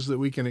blessings that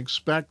we can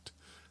expect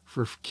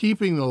for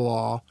keeping the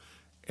law,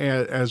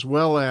 as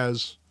well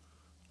as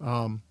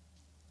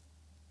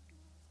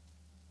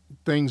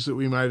things that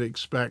we might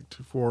expect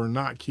for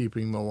not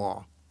keeping the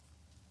law.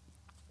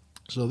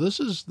 So this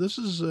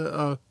is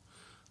a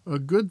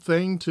good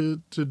thing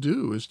to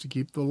do, is to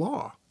keep the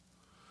law.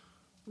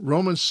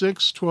 Romans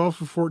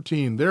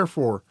 6:12-14.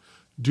 Therefore,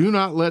 do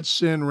not let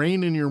sin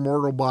reign in your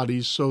mortal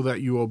bodies so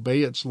that you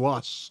obey its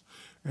lusts,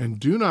 and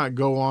do not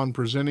go on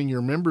presenting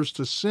your members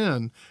to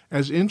sin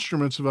as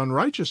instruments of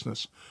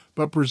unrighteousness,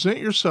 but present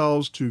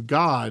yourselves to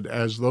God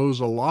as those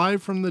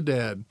alive from the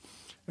dead,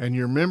 and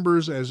your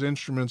members as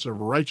instruments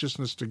of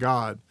righteousness to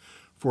God.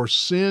 For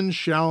sin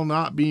shall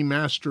not be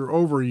master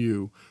over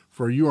you,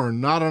 for you are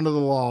not under the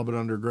law, but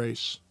under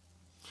grace.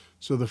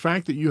 So the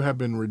fact that you have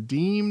been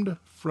redeemed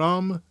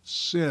from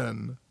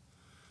sin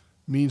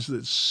means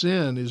that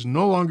sin is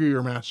no longer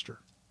your master.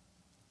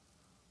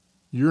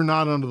 You're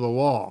not under the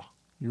law.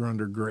 You're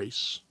under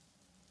grace.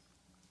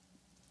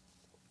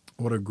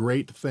 What a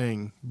great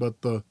thing. But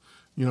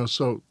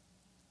so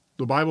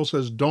the Bible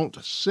says don't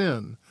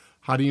sin.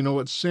 How do you know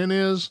what sin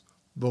is?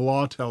 The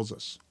law tells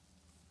us.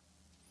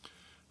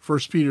 1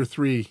 Peter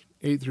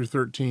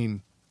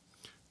 3:8-13.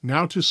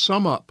 Now to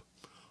sum up,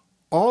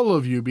 all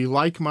of you be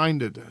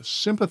like-minded,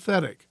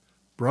 sympathetic,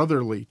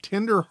 brotherly,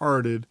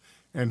 tender-hearted,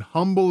 and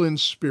humble in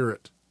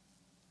spirit.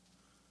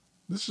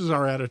 This is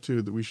our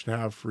attitude that we should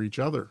have for each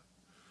other.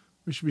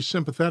 We should be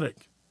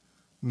sympathetic,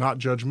 not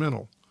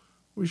judgmental.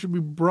 We should be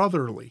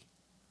brotherly,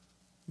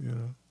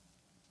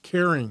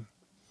 caring,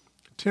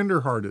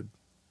 tender-hearted,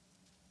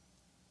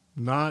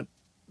 not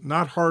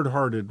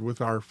hard-hearted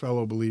with our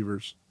fellow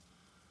believers.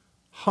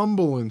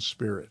 Humble in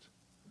spirit.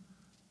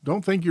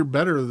 Don't think you're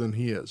better than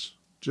he is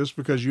just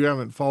because you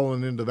haven't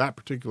fallen into that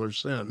particular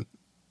sin.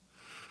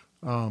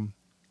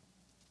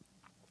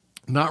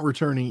 Not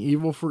returning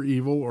evil for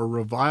evil or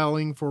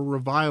reviling for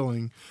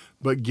reviling,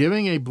 but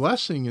giving a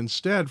blessing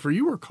instead. For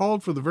you were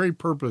called for the very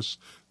purpose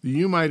that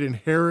you might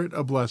inherit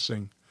a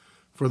blessing.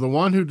 For the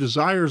one who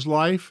desires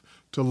life,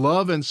 to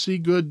love and see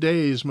good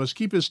days, must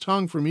keep his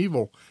tongue from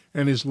evil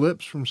and his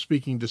lips from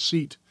speaking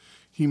deceit.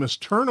 He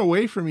must turn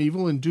away from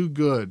evil and do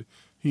good.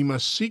 He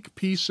must seek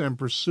peace and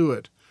pursue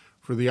it.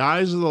 For the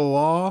eyes of the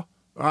Lord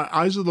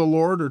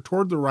are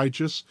toward the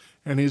righteous,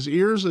 and his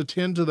ears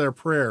attend to their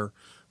prayer.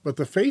 But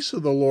the face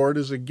of the Lord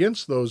is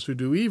against those who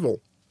do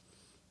evil.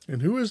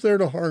 And who is there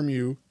to harm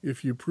you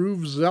if you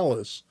prove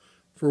zealous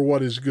for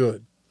what is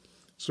good?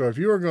 So if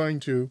you are going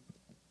to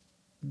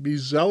be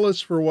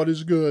zealous for what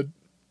is good,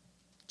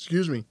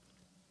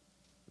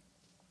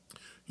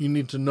 you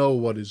need to know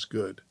what is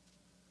good.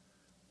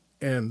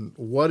 And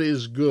what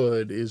is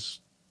good is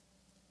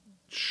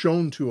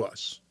shown to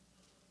us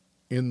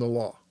in the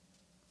law.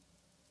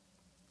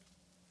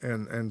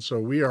 And so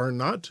we are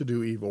not to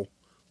do evil.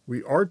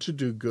 We are to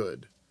do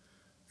good.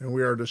 And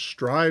we are to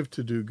strive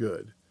to do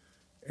good.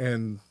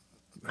 And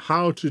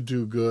how to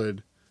do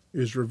good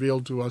is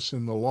revealed to us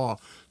in the law.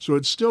 So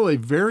it's still a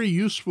very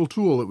useful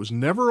tool. It was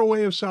never a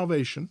way of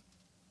salvation,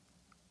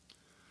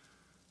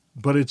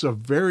 but it's a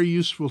very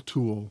useful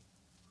tool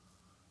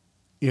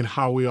in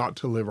how we ought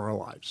to live our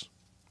lives.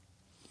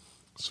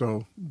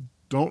 So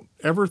don't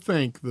ever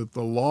think that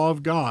the law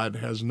of God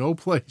has no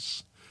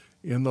place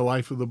in the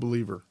life of the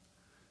believer.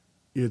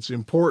 It's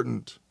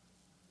important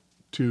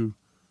to,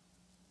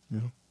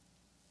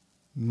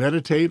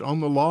 meditate on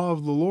the law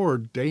of the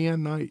Lord day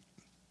and night,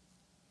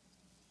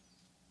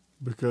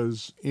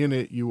 because in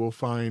it you will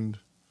find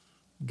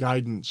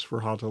guidance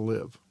for how to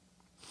live.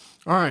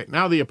 All right,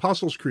 now the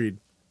Apostles' Creed.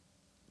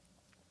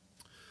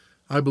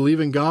 I believe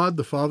in God,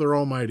 the Father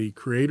Almighty,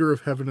 creator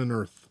of heaven and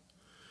earth.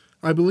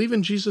 I believe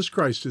in Jesus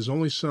Christ, his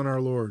only Son,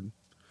 our Lord.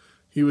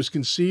 He was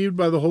conceived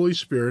by the Holy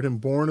Spirit and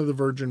born of the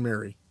Virgin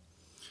Mary.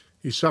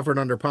 He suffered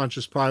under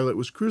Pontius Pilate,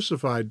 was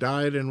crucified,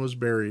 died, and was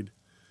buried.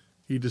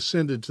 He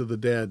descended to the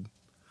dead.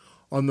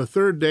 On the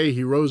third day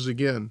he rose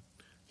again.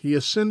 He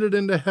ascended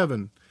into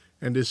heaven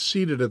and is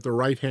seated at the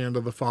right hand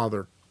of the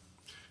Father.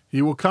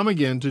 He will come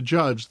again to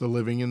judge the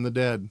living and the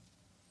dead.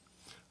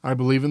 I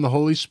believe in the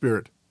Holy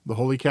Spirit, the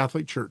Holy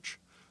Catholic Church,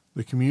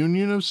 the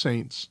communion of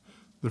saints,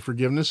 the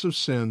forgiveness of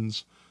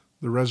sins,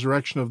 the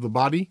resurrection of the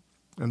body,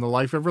 and the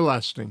life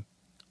everlasting.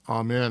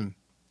 Amen.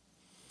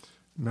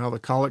 Now the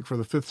collect for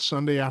the fifth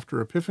Sunday after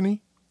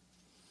Epiphany.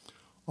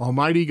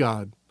 Almighty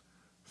God,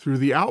 through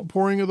the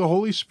outpouring of the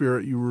Holy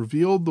Spirit, you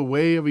revealed the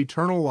way of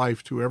eternal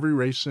life to every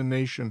race and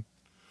nation.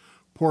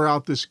 Pour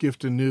out this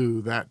gift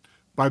anew, that,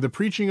 by the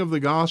preaching of the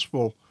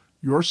gospel,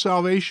 your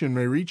salvation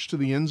may reach to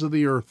the ends of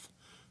the earth,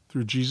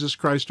 through Jesus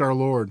Christ our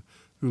Lord,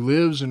 who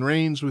lives and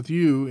reigns with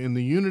you in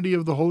the unity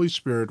of the Holy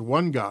Spirit,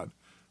 one God,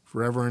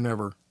 forever and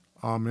ever.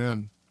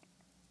 Amen.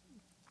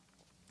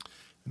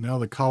 And now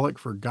the collect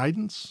for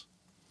guidance.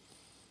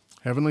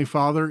 Heavenly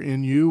Father,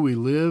 in you we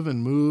live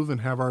and move and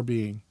have our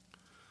being.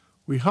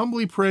 We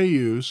humbly pray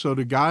you so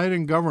to guide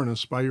and govern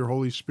us by your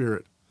Holy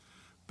Spirit,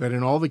 that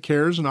in all the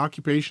cares and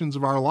occupations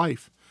of our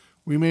life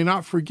we may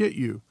not forget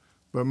you,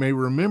 but may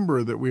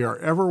remember that we are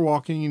ever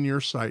walking in your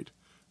sight,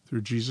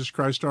 through Jesus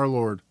Christ our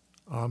Lord.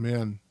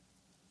 Amen.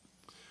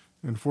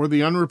 And for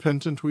the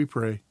unrepentant we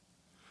pray.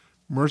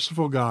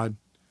 Merciful God,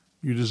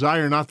 you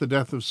desire not the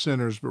death of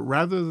sinners, but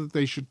rather that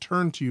they should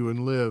turn to you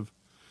and live.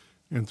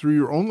 And through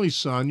your only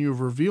Son, you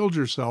have revealed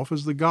yourself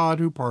as the God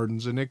who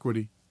pardons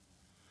iniquity.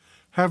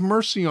 Have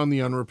mercy on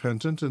the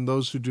unrepentant and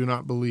those who do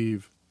not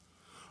believe.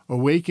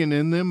 Awaken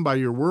in them by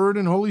your word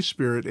and Holy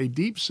Spirit a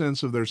deep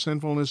sense of their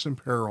sinfulness and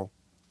peril.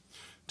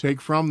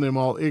 Take from them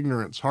all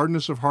ignorance,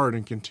 hardness of heart,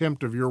 and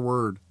contempt of your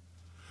word.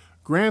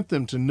 Grant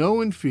them to know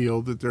and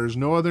feel that there is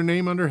no other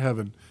name under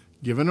heaven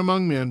given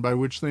among men by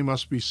which they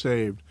must be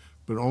saved,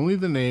 but only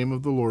the name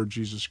of the Lord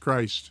Jesus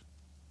Christ.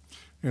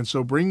 And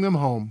so bring them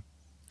home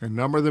and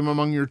number them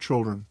among your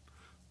children,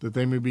 that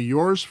they may be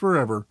yours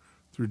forever,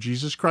 through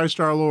Jesus Christ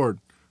our Lord,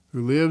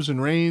 who lives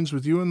and reigns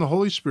with you in the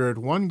Holy Spirit,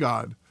 one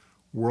God,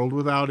 world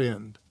without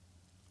end.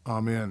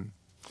 Amen.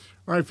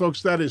 All right,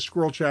 folks, that is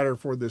Squirrel Chatter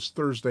for this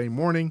Thursday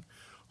morning.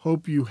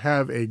 Hope you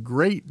have a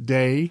great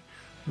day.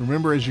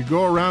 Remember, as you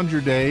go around your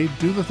day,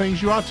 do the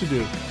things you ought to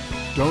do.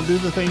 Don't do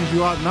the things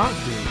you ought not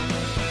do.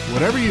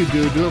 Whatever you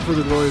do, do it for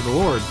the glory of the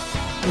Lord.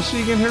 We'll see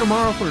you again here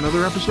tomorrow for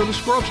another episode of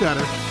Squirrel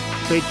Chatter.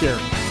 Take care.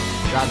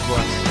 God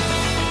bless.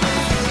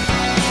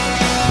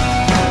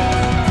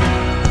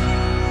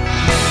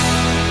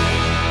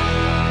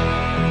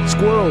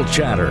 Squirrel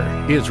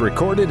Chatter is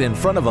recorded in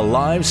front of a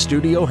live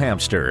studio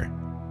hamster.